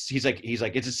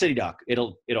a city duck.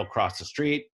 It'll cross the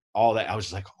street, all that. I was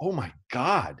just like, oh my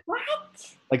God. What?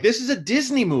 Like, this is a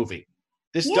Disney movie.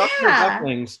 This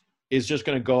ducklings is just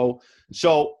going to go.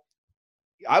 So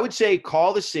I would say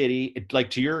call the city, like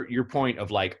to your point of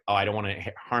like, oh, I don't want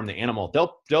to harm the animal.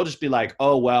 They'll just be like,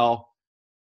 oh, well,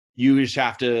 you just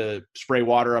have to spray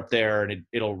water up there, and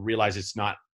it'll realize it's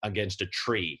not against a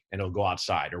tree, and it'll go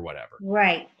outside or whatever.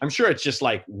 Right. I'm sure it's just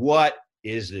like, what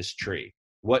is this tree?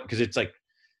 What? Because it's like,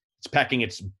 it's pecking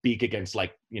its beak against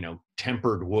like,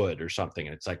 tempered wood or something.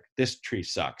 And it's like, this tree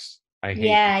sucks. I hate it.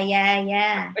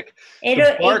 Yeah. Like, it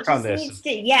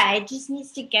just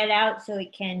needs to get out so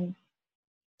it can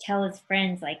tell its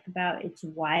friends like about its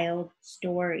wild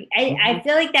story. I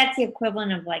feel like that's the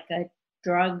equivalent of like a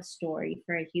drug story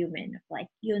for a human, of like,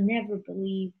 you'll never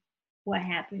believe what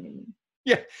happened to me.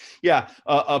 Yeah.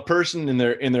 A person in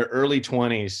their early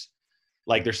 20s,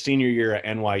 like their senior year at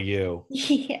NYU,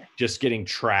 just getting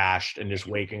trashed and just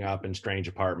waking up in strange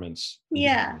apartments.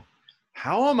 Yeah.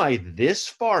 How am I this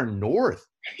far north?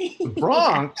 The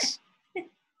Bronx?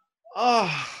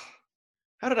 Oh,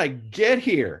 how did I get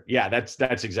here? Yeah, that's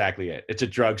exactly it. It's a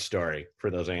drug story for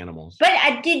those animals.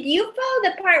 But did you follow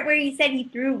the part where he said he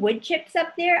threw wood chips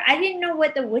up there? I didn't know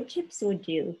what the wood chips would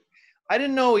do. I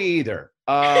didn't know either.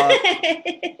 That's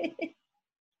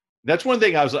one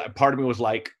thing part of me was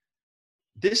like,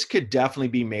 this could definitely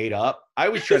be made up. I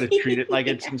always try to treat it like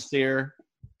it's sincere,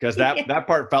 because that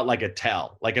part felt like a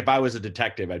tell. Like if I was a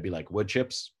detective, I'd be like, wood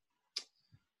chips?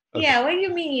 Okay. Yeah, what do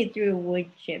you mean you threw wood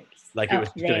chips? Like it was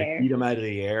going to eat them out of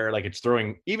the air. Like it's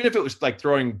throwing, even if it was like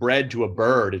throwing bread to a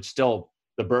bird, it's still,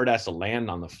 the bird has to land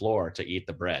on the floor to eat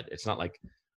the bread. It's not like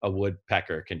a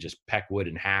woodpecker can just peck wood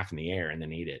in half in the air and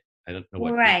then eat it. I don't know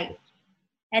what. Right.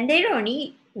 And they don't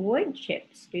eat wood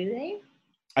chips, do they?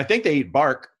 I think they eat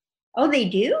bark. Oh, they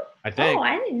do? I think. Oh,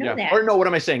 I didn't know that. Or no, what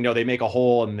am I saying? No, they make a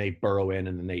hole and they burrow in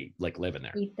and then they like live in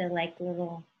there. Eat the like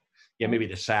little. Yeah, maybe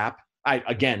the sap.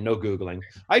 Again, no Googling.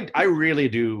 I really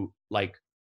do like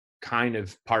kind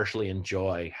of partially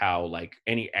enjoy how like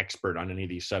any expert on any of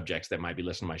these subjects that might be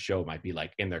listening to my show might be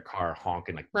like in their car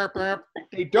honking like, burp, burp.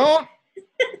 They don't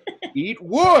eat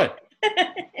wood.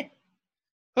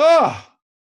 Oh,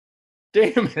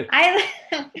 damn it.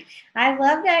 I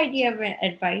love the idea of an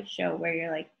advice show where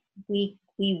you're like, we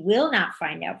will not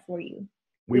find out for you.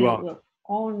 We won't. Will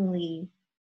only.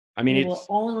 We will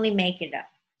only make it up.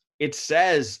 It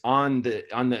says on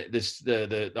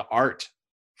the art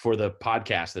for the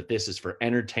podcast that this is for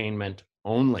entertainment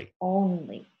only.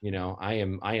 Only. You know, I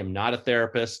am not a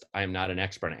therapist. I am not an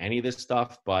expert on any of this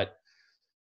stuff, but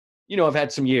you know, I've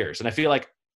had some years, and I feel like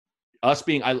us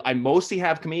being, I mostly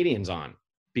have comedians on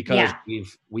because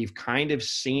we've kind of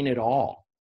seen it all.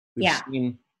 We've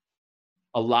seen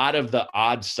a lot of the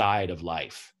odd side of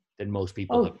life that most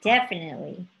people have.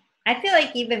 Definitely. I feel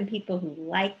like even people who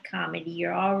like comedy,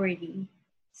 you're already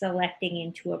selecting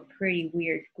into a pretty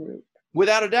weird group.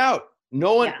 Without a doubt.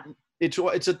 No one,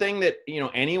 it's a thing that, you know,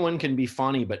 anyone can be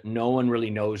funny, but no one really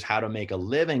knows how to make a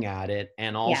living at it.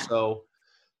 And also,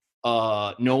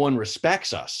 no one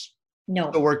respects us.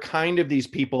 No. So we're kind of these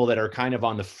people that are kind of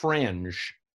on the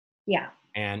fringe. Yeah.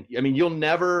 And I mean, you'll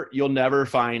never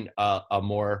find a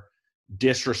more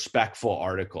disrespectful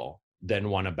article than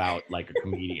one about like a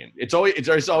comedian. It's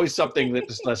always something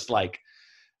that's just like,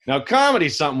 now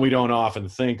comedy's something we don't often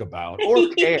think about or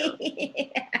care.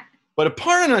 But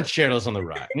Aparna and Nancherla's on the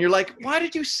right. And you're like, why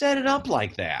did you set it up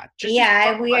like that?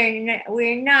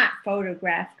 We're not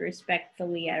photographed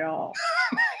respectfully at all.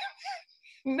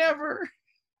 Never.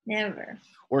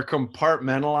 We're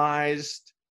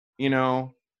compartmentalized, you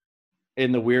know,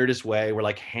 in the weirdest way. We're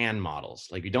like hand models.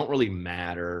 Like, we don't really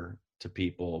matter to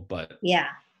people, but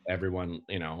everyone,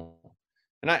 you know,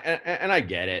 and I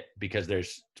get it, because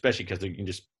especially because you can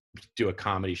just do a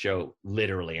comedy show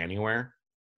literally anywhere,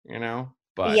 you know,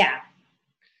 but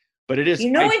it is,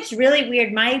 you know, it's really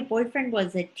weird. My boyfriend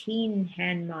was a teen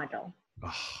hand model.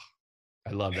 Oh,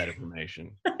 I love that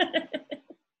information.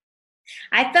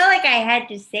 I felt like I had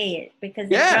to say it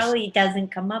because it probably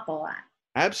doesn't come up a lot.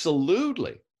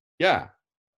 Absolutely. Yeah.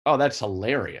 Oh, that's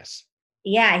hilarious.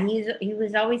 Yeah, he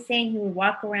was always saying he would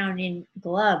walk around in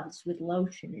gloves with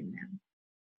lotion in them.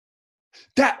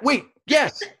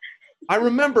 Yes. I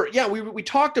remember. Yeah, we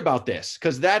talked about this,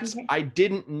 because that's I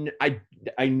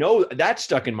know that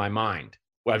stuck in my mind.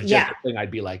 Well, it was just a thing.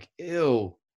 I'd be like,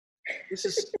 ew, this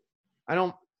is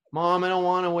Mom, I don't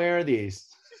want to wear these.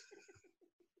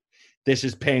 This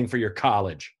is paying for your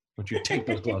college. Don't you take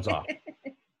those gloves off?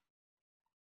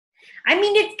 I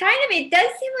mean, it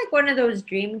does seem like one of those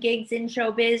dream gigs in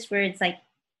showbiz where it's like,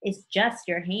 it's just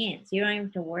your hands. You don't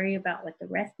have to worry about what the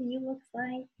rest of you looks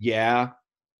like. Yeah.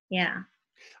 Yeah.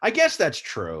 I guess that's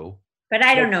true. But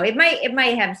I don't know. It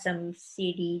might have some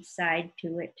seedy side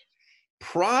to it.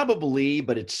 Probably,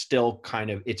 but it's still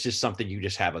it's just something you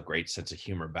just have a great sense of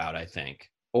humor about, I think.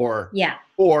 Or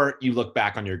you look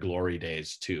back on your glory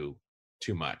days too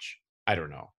much. I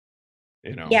don't know.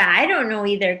 You know. Yeah, I don't know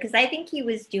either, because I think he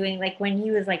was doing, like, when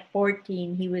he was like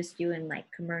 14, he was doing like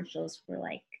commercials for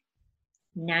like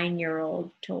 9-year-old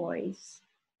toys.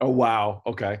 Oh wow.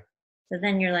 Okay. So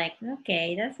then you're like,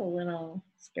 okay, that's a little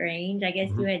strange. I guess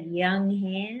you had young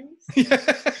hands.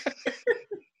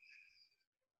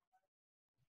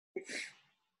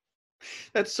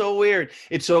 That's so weird.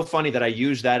 It's so funny that I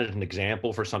use that as an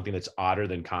example for something that's odder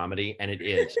than comedy, and it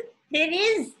is. It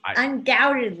is,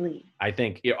 undoubtedly. I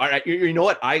think, you know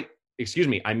what? I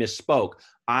misspoke.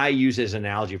 I use it as an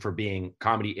analogy for being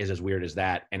comedy is as weird as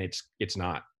that, and it's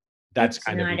not. That's it's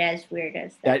not as weird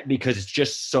as that, because it's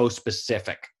just so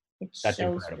specific. That's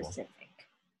so incredible. Specific.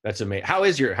 That's amazing. How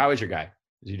is your guy?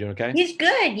 Is he doing okay? He's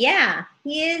good. Yeah,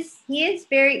 he is.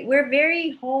 We're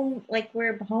very home, like,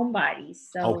 we're homebodies.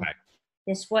 So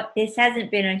this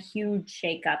hasn't been a huge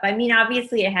shakeup. I mean,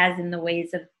 obviously it has in the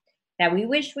ways of that we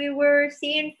wish we were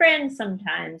seeing friends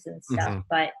sometimes and stuff.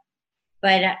 But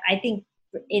I think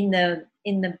in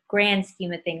the grand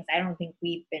scheme of things, I don't think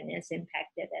we've been as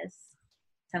impacted as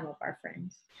some of our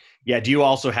friends. Yeah. Do you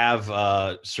also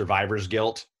have survivor's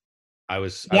guilt?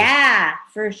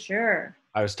 For sure.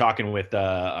 I was talking with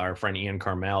our friend Ian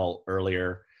Carmel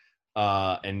earlier,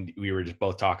 and we were just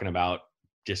both talking about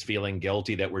just feeling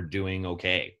guilty that we're doing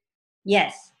okay.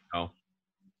 Yes. Oh,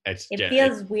 it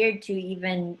feels weird to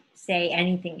even say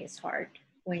anything is hard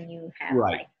when you have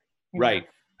right.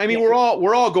 I mean, we're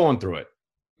all going through it.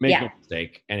 Make no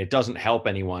mistake, and it doesn't help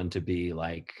anyone to be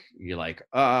like, you're like,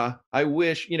 I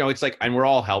wish, you know. It's like, and we're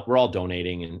all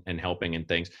donating and helping and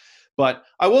things. But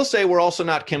I will say we're also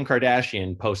not Kim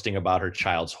Kardashian posting about her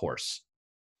child's horse.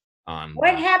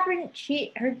 What happened?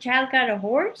 Her child got a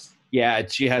horse? Yeah,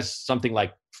 she has something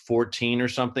like 14 or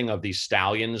something of these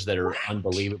stallions that are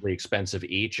unbelievably expensive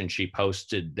each, and she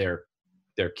posted their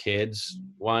kids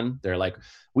one. They're like,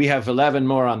 we have 11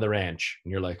 more on the ranch,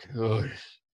 and you're like,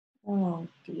 oh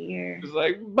dear. It's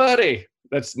like, buddy,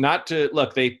 that's not to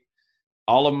look.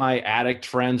 All of my addict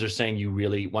friends are saying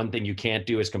one thing you can't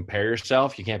do is compare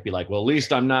yourself. You can't be like, well, at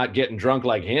least I'm not getting drunk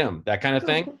like him, that kind of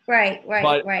thing. Right.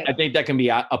 But I think that can be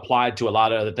applied to a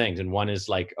lot of other things. And one is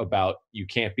like about, you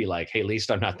can't be like, hey, at least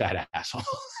I'm not that asshole.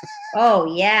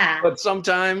 Oh, yeah. But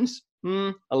sometimes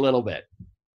a little bit,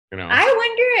 you know. I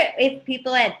wonder if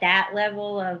people at that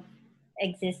level of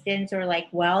existence or like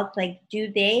wealth, like,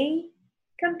 do they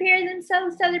compare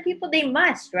themselves to other people? They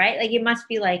must, right? Like, it must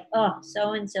be like, oh,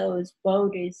 so-and-so's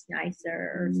boat is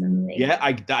nicer or something. Yeah,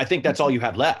 I think that's all you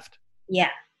have left. Yeah.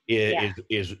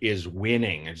 Is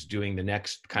winning. It's doing the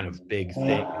next kind of big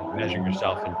thing. Measure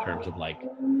yourself in terms of like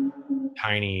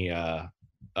tiny,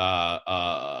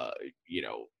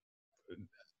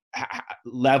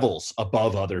 levels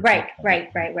above other Right, people.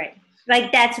 right.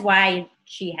 Like that's why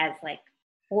she has like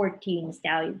 14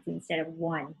 stallions instead of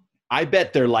one. I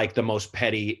bet they're like the most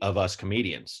petty of us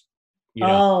comedians. You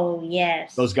know, Oh,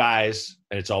 yes. those guys,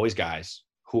 and it's always guys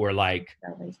who are like,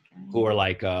 Always kind.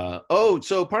 oh,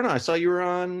 so Aparna, I saw you were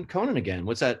on Conan again.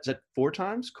 What's that? Is that 4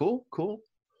 times? Cool.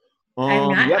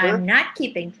 I'm not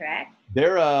keeping track.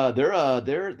 They're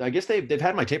I guess they've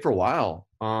had my tape for a while.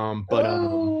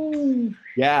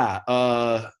 Yeah.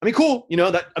 I mean, cool. You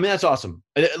know, that's awesome.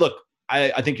 Look,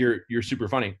 I think you're super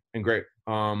funny and great.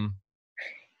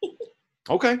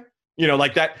 Okay. You know,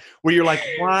 like that, where you're like,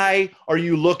 why are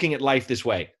you looking at life this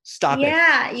way? Stop it.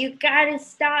 Yeah, you gotta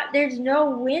stop. There's no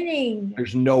winning.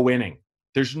 There's no winning.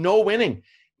 There's no winning.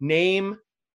 Name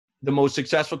the most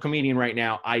successful comedian right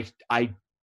now. I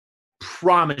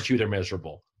promise you they're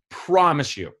miserable.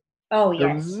 Promise you. Oh,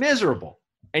 They're yes. miserable.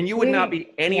 And you would not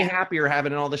be any happier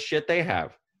having all the shit they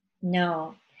have.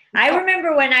 No. I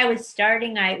remember when I was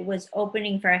starting, I was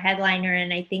opening for a headliner,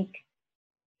 and I think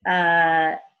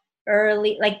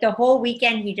early, like the whole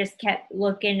weekend, he just kept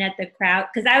looking at the crowd,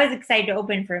 because I was excited to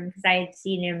open for him because I had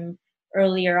seen him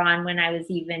earlier on when I was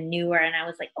even newer, and I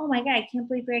was like, oh my God, I can't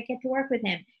believe I get to work with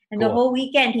him. And Cool. The whole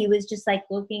weekend he was just like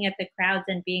looking at the crowds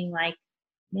and being like,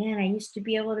 man, I used to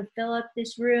be able to fill up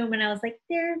this room, and I was like,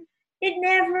 it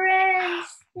never ends.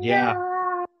 Yeah.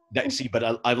 No.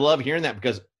 But I love hearing that,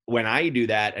 because when I do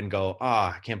that and go,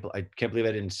 I can't believe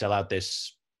I didn't sell out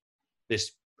this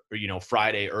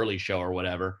Friday early show or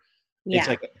whatever. Yeah. It's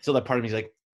like, still that part of me is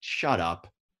like, shut up.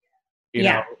 You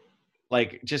know,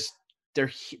 like, just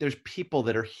there's people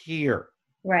that are here.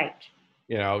 Right.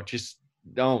 You know, just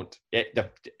don't.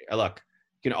 Look,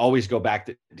 you can always go back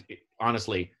to,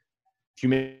 honestly, if you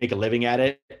make a living at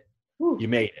it, you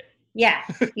made it. Yeah,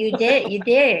 you did. You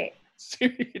did.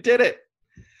 You did it.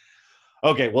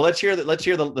 Okay, well, let's hear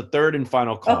the third and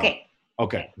final call.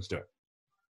 Okay, let's do it.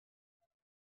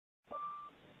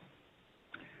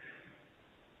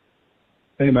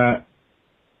 Hey, Matt.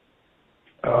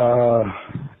 Kind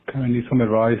of need some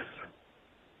advice.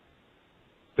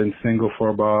 Been single for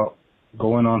about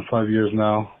going on 5 years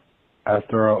now,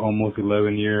 after our almost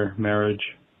 11-year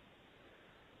marriage.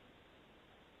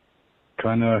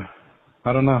 I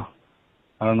don't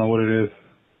know what it is.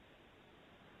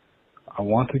 I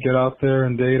want to get out there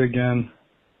and date again,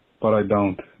 but I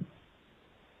don't.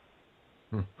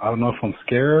 I don't know if I'm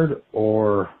scared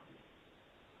or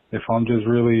if I'm just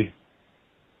really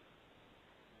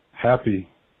happy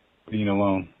being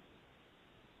alone.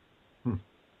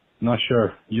 Not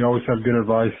sure. You always have good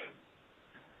advice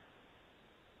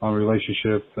on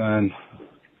relationships, and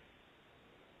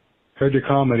heard your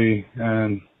comedy,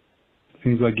 and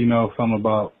seems like you know something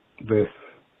about this.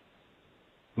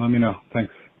 Let me know.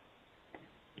 Thanks.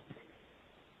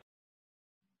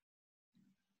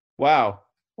 Wow.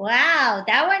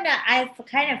 That one, I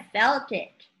kind of felt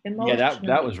it emotionally. Yeah,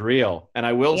 that was real. And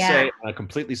I will say, on a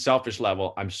completely selfish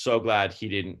level, I'm so glad he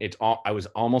didn't. I was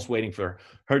almost waiting for,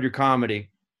 heard your comedy.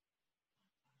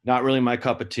 Not really my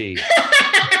cup of tea.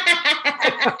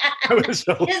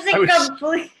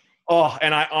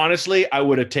 And I honestly, I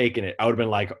would have taken it. I would have been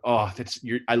like,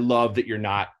 I love that you're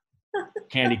not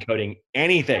candy coating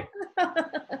anything.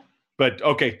 But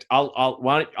okay,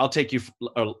 I'll take you.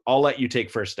 I'll let you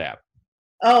take first stab.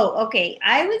 Oh, okay.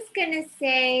 I was gonna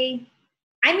say,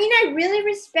 I mean, I really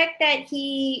respect that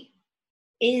he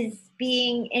is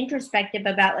being introspective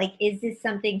about, like, is this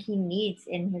something he needs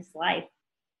in his life?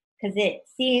 Because it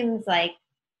seems like,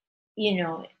 in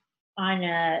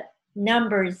a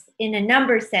numbers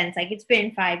sense, like, it's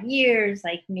been 5 years,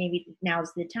 like, maybe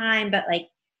now's the time, but like,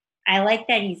 I like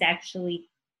that he's actually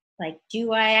like,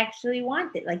 do I actually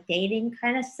want it? Like, dating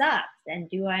kind of sucks, and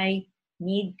do I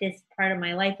need this part of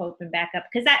my life open back up?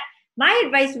 Because my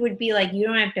advice would be like, you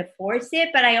don't have to force it,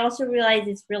 but I also realize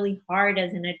it's really hard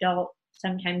as an adult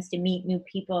sometimes to meet new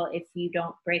people if you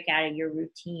don't break out of your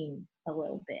routine a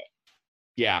little bit.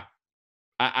 Yeah.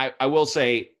 I will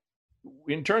say,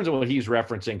 in terms of what he's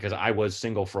referencing, because I was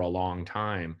single for a long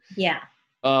time. Yeah.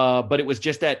 But it was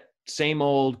just that same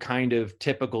old kind of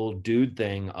typical dude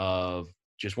thing of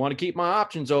just want to keep my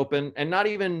options open, and not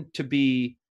even to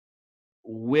be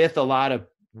with a lot of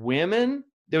women.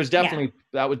 There was definitely,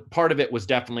 that was part of it, was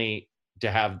definitely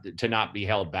to not be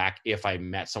held back if I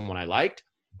met someone I liked,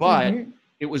 but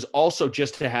it was also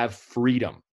just to have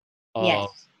freedom.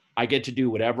 Yes. I get to do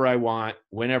whatever I want,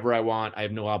 whenever I want. I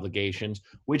have no obligations,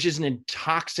 which is an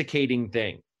intoxicating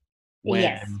thing.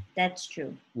 Yes, that's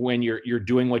true. When you're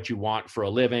doing what you want for a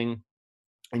living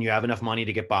and you have enough money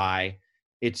to get by,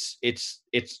 it's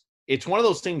one of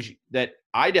those things that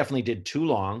I definitely did too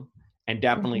long and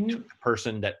definitely took the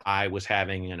person that I was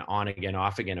having an on again,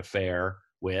 off again affair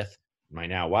with, my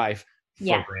now wife,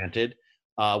 for granted,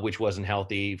 which wasn't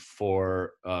healthy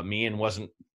for me and wasn't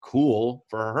cool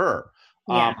for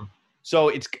her.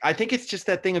 So I think it's just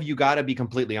that thing of, you got to be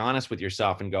completely honest with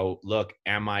yourself and go, look,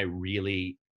 am I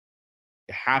really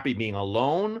happy being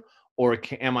alone, or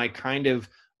am I kind of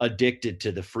addicted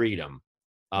to the freedom?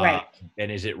 Right.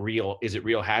 And is it real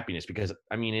happiness? Because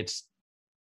I mean, it's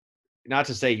not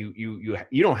to say you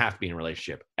don't have to be in a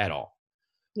relationship at all.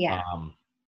 Yeah.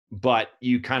 But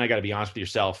you kind of got to be honest with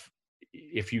yourself.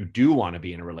 If you do want to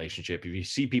be in a relationship, if you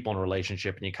see people in a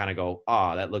relationship and you kind of go,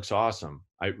 that looks awesome.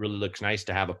 It really looks nice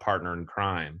to have a partner in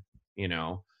crime, you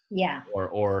know? Yeah.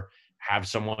 Or have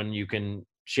someone you can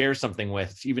share something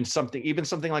with, even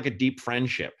something like a deep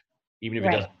friendship, even if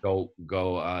it doesn't go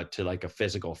to like a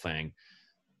physical thing.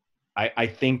 I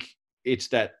think it's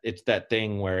that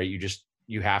thing where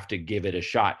you have to give it a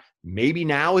shot. Maybe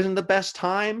now isn't the best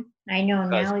time. I know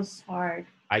now is hard.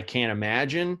 I can't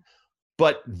imagine,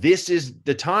 but this is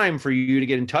the time for you to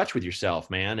get in touch with yourself,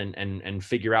 man, and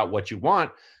figure out what you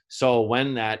want. So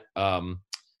when that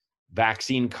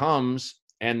vaccine comes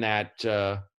and that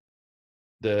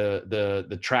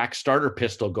the track starter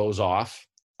pistol goes off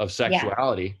of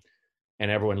sexuality and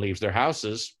everyone leaves their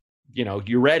houses,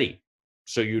 you're ready.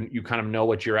 So you kind of know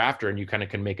what you're after, and you kind of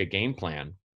can make a game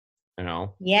plan,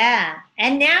 Yeah.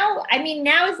 And now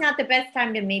is not the best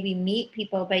time to maybe meet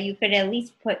people, but you could at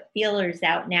least put feelers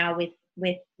out now with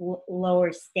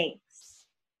lower stakes.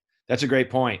 That's a great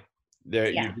point.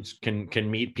 You just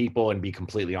can meet people and be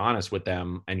completely honest with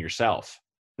them and yourself,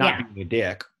 not being a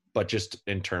dick, but just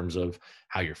in terms of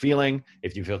how you're feeling,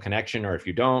 if you feel connection or if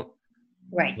you don't,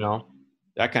 right?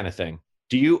 That kind of thing.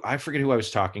 I forget who I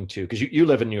was talking to, because you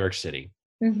live in New York City.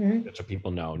 Mm-hmm. So people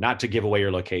know, not to give away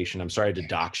your location. I'm sorry to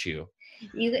dox you.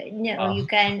 You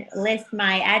can list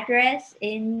my address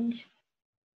in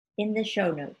the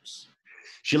show notes.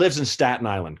 She lives in Staten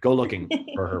Island. Go looking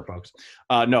for her, folks.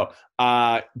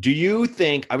 Do you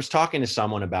think, I was talking to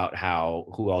someone about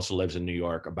who also lives in New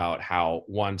York, about how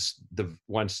once the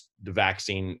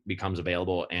vaccine becomes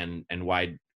available and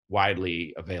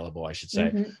widely available, I should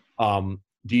say,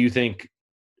 do you think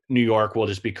New York will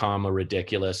just become a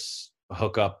ridiculous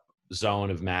hookup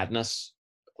zone of madness?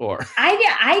 Or I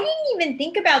didn't even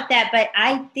think about that, but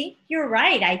I think you're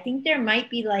right. I think there might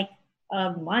be like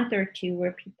a month or two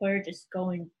where people are just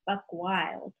going buck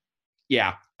wild.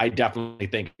 Yeah, I definitely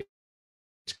think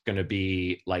it's going to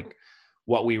be like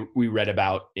what we read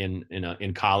about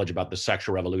in college about the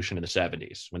sexual revolution in the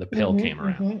 70s, when the pill came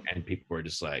around and people were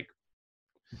just like,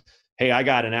 hey, I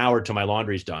got an hour till my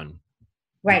laundry's done.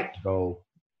 Right. Go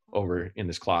over in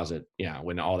this closet. Yeah,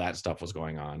 when all that stuff was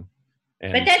going on.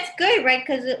 But that's good, right?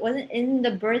 Because it wasn't in the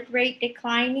birth rate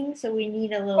declining, so we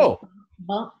need a little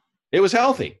bump. It was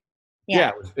healthy.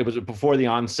 Yeah, it was before the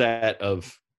onset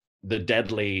of the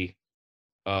deadly,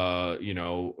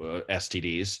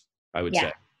 STDs, I would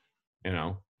say,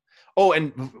 Oh,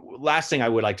 and last thing I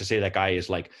would like to say to that guy is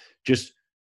like, just,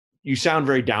 you sound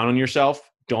very down on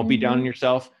yourself. Don't be down on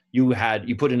yourself. You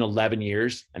put in 11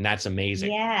 years, and that's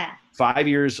amazing. Yeah. 5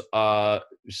 years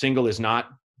single is not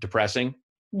depressing.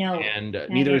 No. And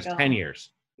neither is 10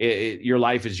 years. Your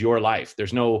life is your life.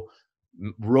 There's no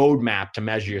roadmap to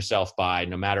measure yourself by,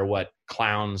 no matter what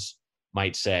clowns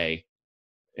might say.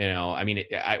 I mean,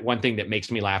 one thing that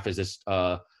makes me laugh is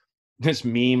this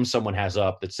meme someone has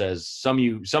up that says, some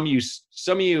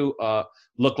of you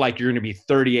look like you're going to be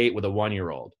 38 with a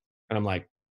 1-year-old. And I'm like,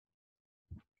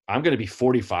 I'm going to be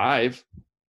 45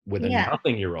 with a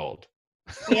nothing-year-old.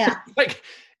 Yeah.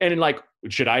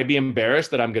 Should I be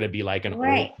embarrassed that I'm going to be like an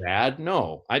old dad?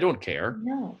 No, I don't care.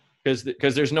 No,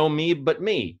 because there's no me but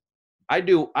me. I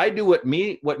do what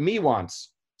me wants.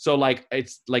 So like,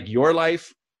 it's like your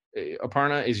life,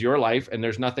 Aparna, is your life, and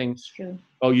there's nothing. It's true.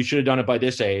 Oh, you should have done it by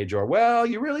this age, or well,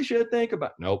 you really should think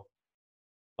about. Nope.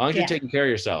 As long as you're taking care of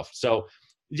yourself. So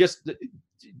just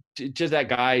that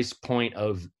guy's point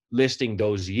of listing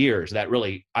those years,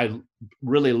 I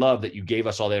really love that you gave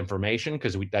us all that information,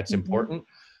 because that's important.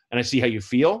 And I see how you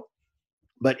feel,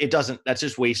 but that's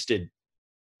just wasted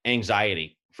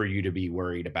anxiety for you to be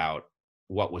worried about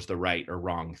what was the right or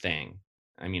wrong thing.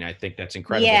 I mean, I think that's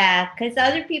incredible. Yeah, because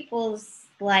other people's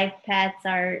life paths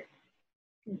are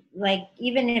like,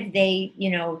 even if they,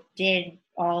 did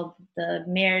all the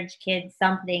marriage, kids,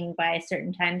 something by a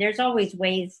certain time, there's always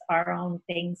ways our own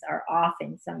things are off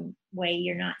in some way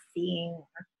you're not seeing.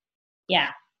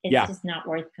 It's just not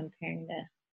worth comparing to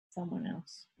someone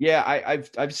else. Yeah,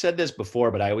 I've said this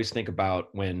before, but I always think about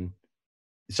when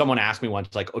someone asked me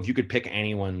once, like, if you could pick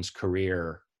anyone's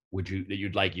career that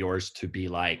you'd like yours to be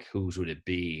like? Whose would it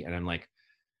be? And I'm like,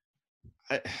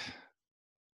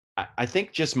 I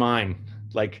think just mine.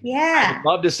 Like, Yeah. I'd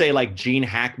love to say like Gene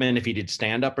Hackman if he did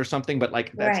stand up or something, but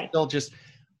like that's Right. still just,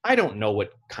 I don't know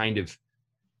what kind of,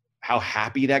 how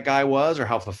happy that guy was or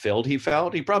how fulfilled he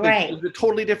felt. He probably Right. was a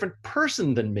totally different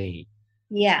person than me.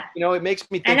 Yeah. You know, it makes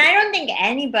me think. And I don't think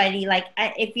anybody, like,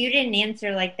 if you didn't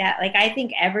answer like that, like, I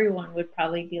think everyone would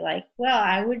probably be like, well,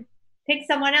 I would pick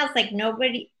someone else. Like,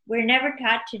 we're never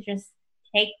taught to just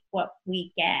take what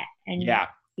we get and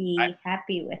be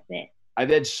happy with it. I've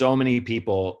had so many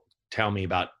people tell me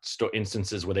about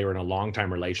instances where they were in a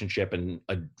long-time relationship and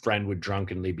a friend would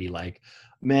drunkenly be like,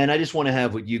 man, I just want to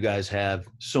have what you guys have,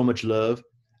 so much love.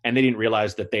 And they didn't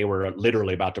realize that they were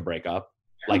literally about to break up.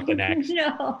 Like the next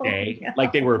day,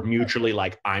 like they were mutually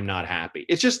like, I'm not happy.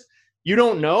 It's just, you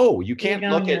don't know. You can't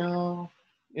look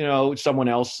at, someone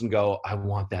else and go, I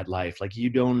want that life. Like,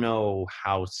 you don't know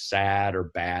how sad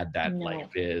or bad that life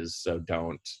is. So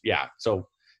don't. Yeah. So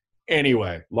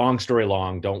anyway, long story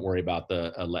long, don't worry about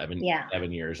the 11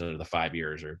 years or the 5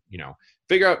 years or,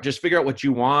 figure out what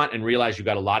you want and realize you've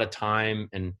got a lot of time.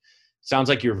 And sounds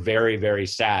like you're very, very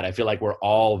sad. I feel like we're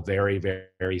all very, very,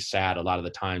 very sad a lot of the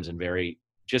times and very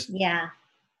just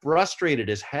frustrated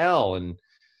as hell and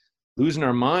losing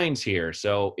our minds here.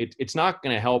 So it's not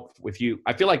going to help with you.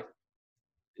 I feel like,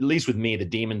 at least with me, the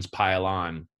demons pile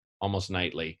on almost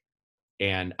nightly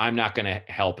and I'm not going to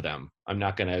help them. I'm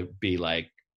not going to be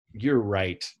like, you're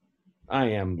right, I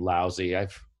am lousy. I'm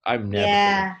never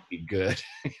going to be good.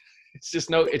 It's just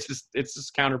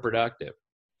counterproductive.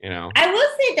 I will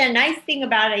say the nice thing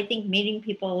about, I think, meeting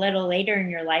people a little later in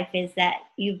your life is that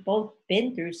you've both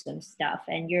been through some stuff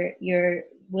and you're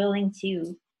willing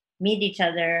to meet each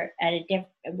other at a different,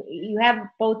 you have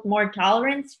both more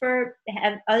tolerance for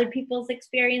have other people's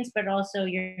experience, but also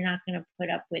you're not going to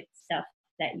put up with stuff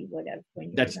that you would have when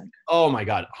you were younger. Oh my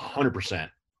God, 100%.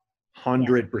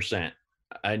 100%.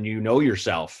 And you know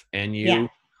yourself and you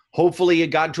hopefully you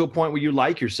got to a point where you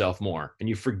like yourself more and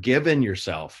you've forgiven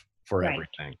yourself for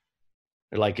everything.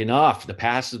 They're like, enough. The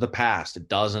past is the past. It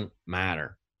doesn't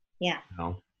matter. Yeah.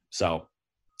 So,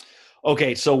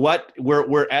 okay. So what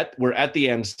we're at the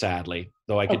end, sadly,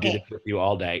 though I could do this with you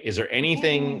all day. Is there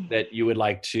anything that you would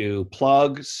like to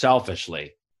plug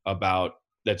selfishly about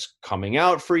that's coming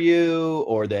out for you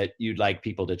or that you'd like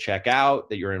people to check out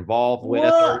that you're involved with?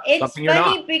 Well, or it's something you're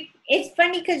not? It's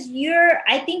funny because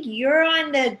I think you're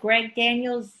on the Greg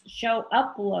Daniels show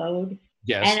Upload.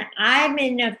 Yes. And I'm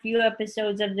in a few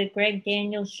episodes of the Greg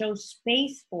Daniels show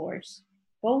Space Force,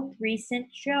 both recent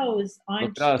shows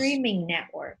on streaming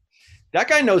network. That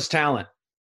guy knows talent.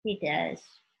 He does.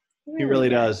 He really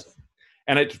does.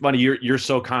 And it's funny, you're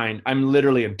so kind. I'm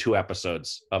literally in 2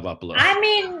 episodes of Upload.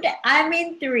 I'm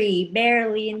in 3,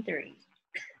 barely in 3.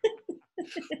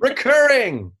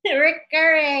 Recurring.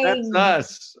 Recurring. That's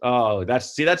us. Oh,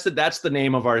 that's the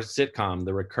name of our sitcom,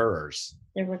 The Recurrers.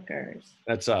 The Recurrers.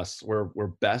 That's us. We're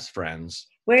best friends.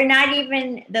 We're not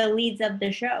even the leads of the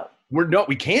show.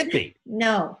 We can't be.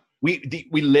 No. We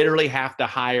literally have to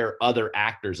hire other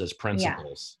actors as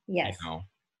principals. Yeah. Yes.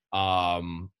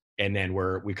 And then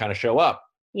we kind of show up.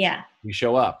 Yeah. We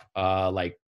show up.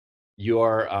 Like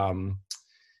you're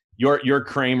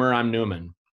Kramer, I'm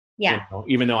Newman. Yeah.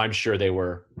 Even though I'm sure they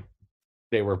were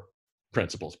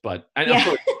principals, but I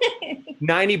know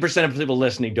 90% of people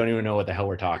listening don't even know what the hell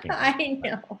we're talking about. I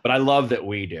know. But I love that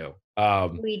we do.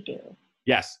 We do.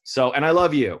 Yes. So, and I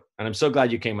love you. And I'm so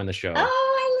glad you came on the show. Oh,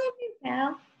 I love you,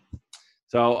 pal.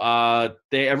 So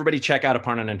everybody check out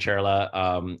Aparna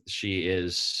Nancherla. She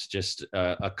is just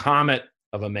a comet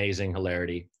of amazing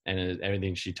hilarity, and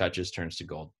everything she touches turns to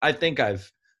gold. I think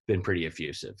I've been pretty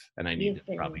effusive, and I need to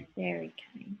probably very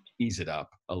kind. Ease it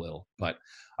up a little. But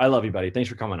I love you, buddy. Thanks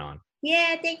for coming on.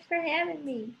 Yeah, thanks for having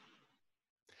me.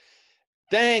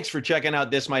 Thanks for checking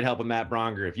out This Might Help with Matt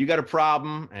Bronger. If you got a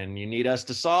problem and you need us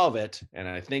to solve it, and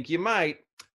I think you might,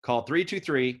 call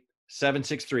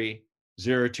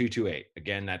 323-763-0228.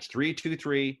 Again, that's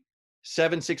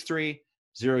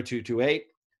 323-763-0228.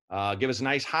 Give us a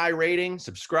nice high rating,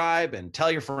 subscribe, and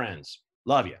tell your friends.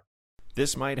 Love you.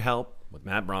 This Might Help with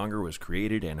Matt Bronger was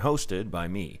created and hosted by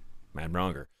me, Matt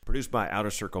Bronger. Produced by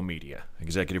Outer Circle Media.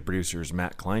 Executive producers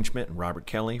Matt Kleinschmidt and Robert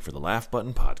Kelly for the Laugh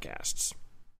Button Podcasts.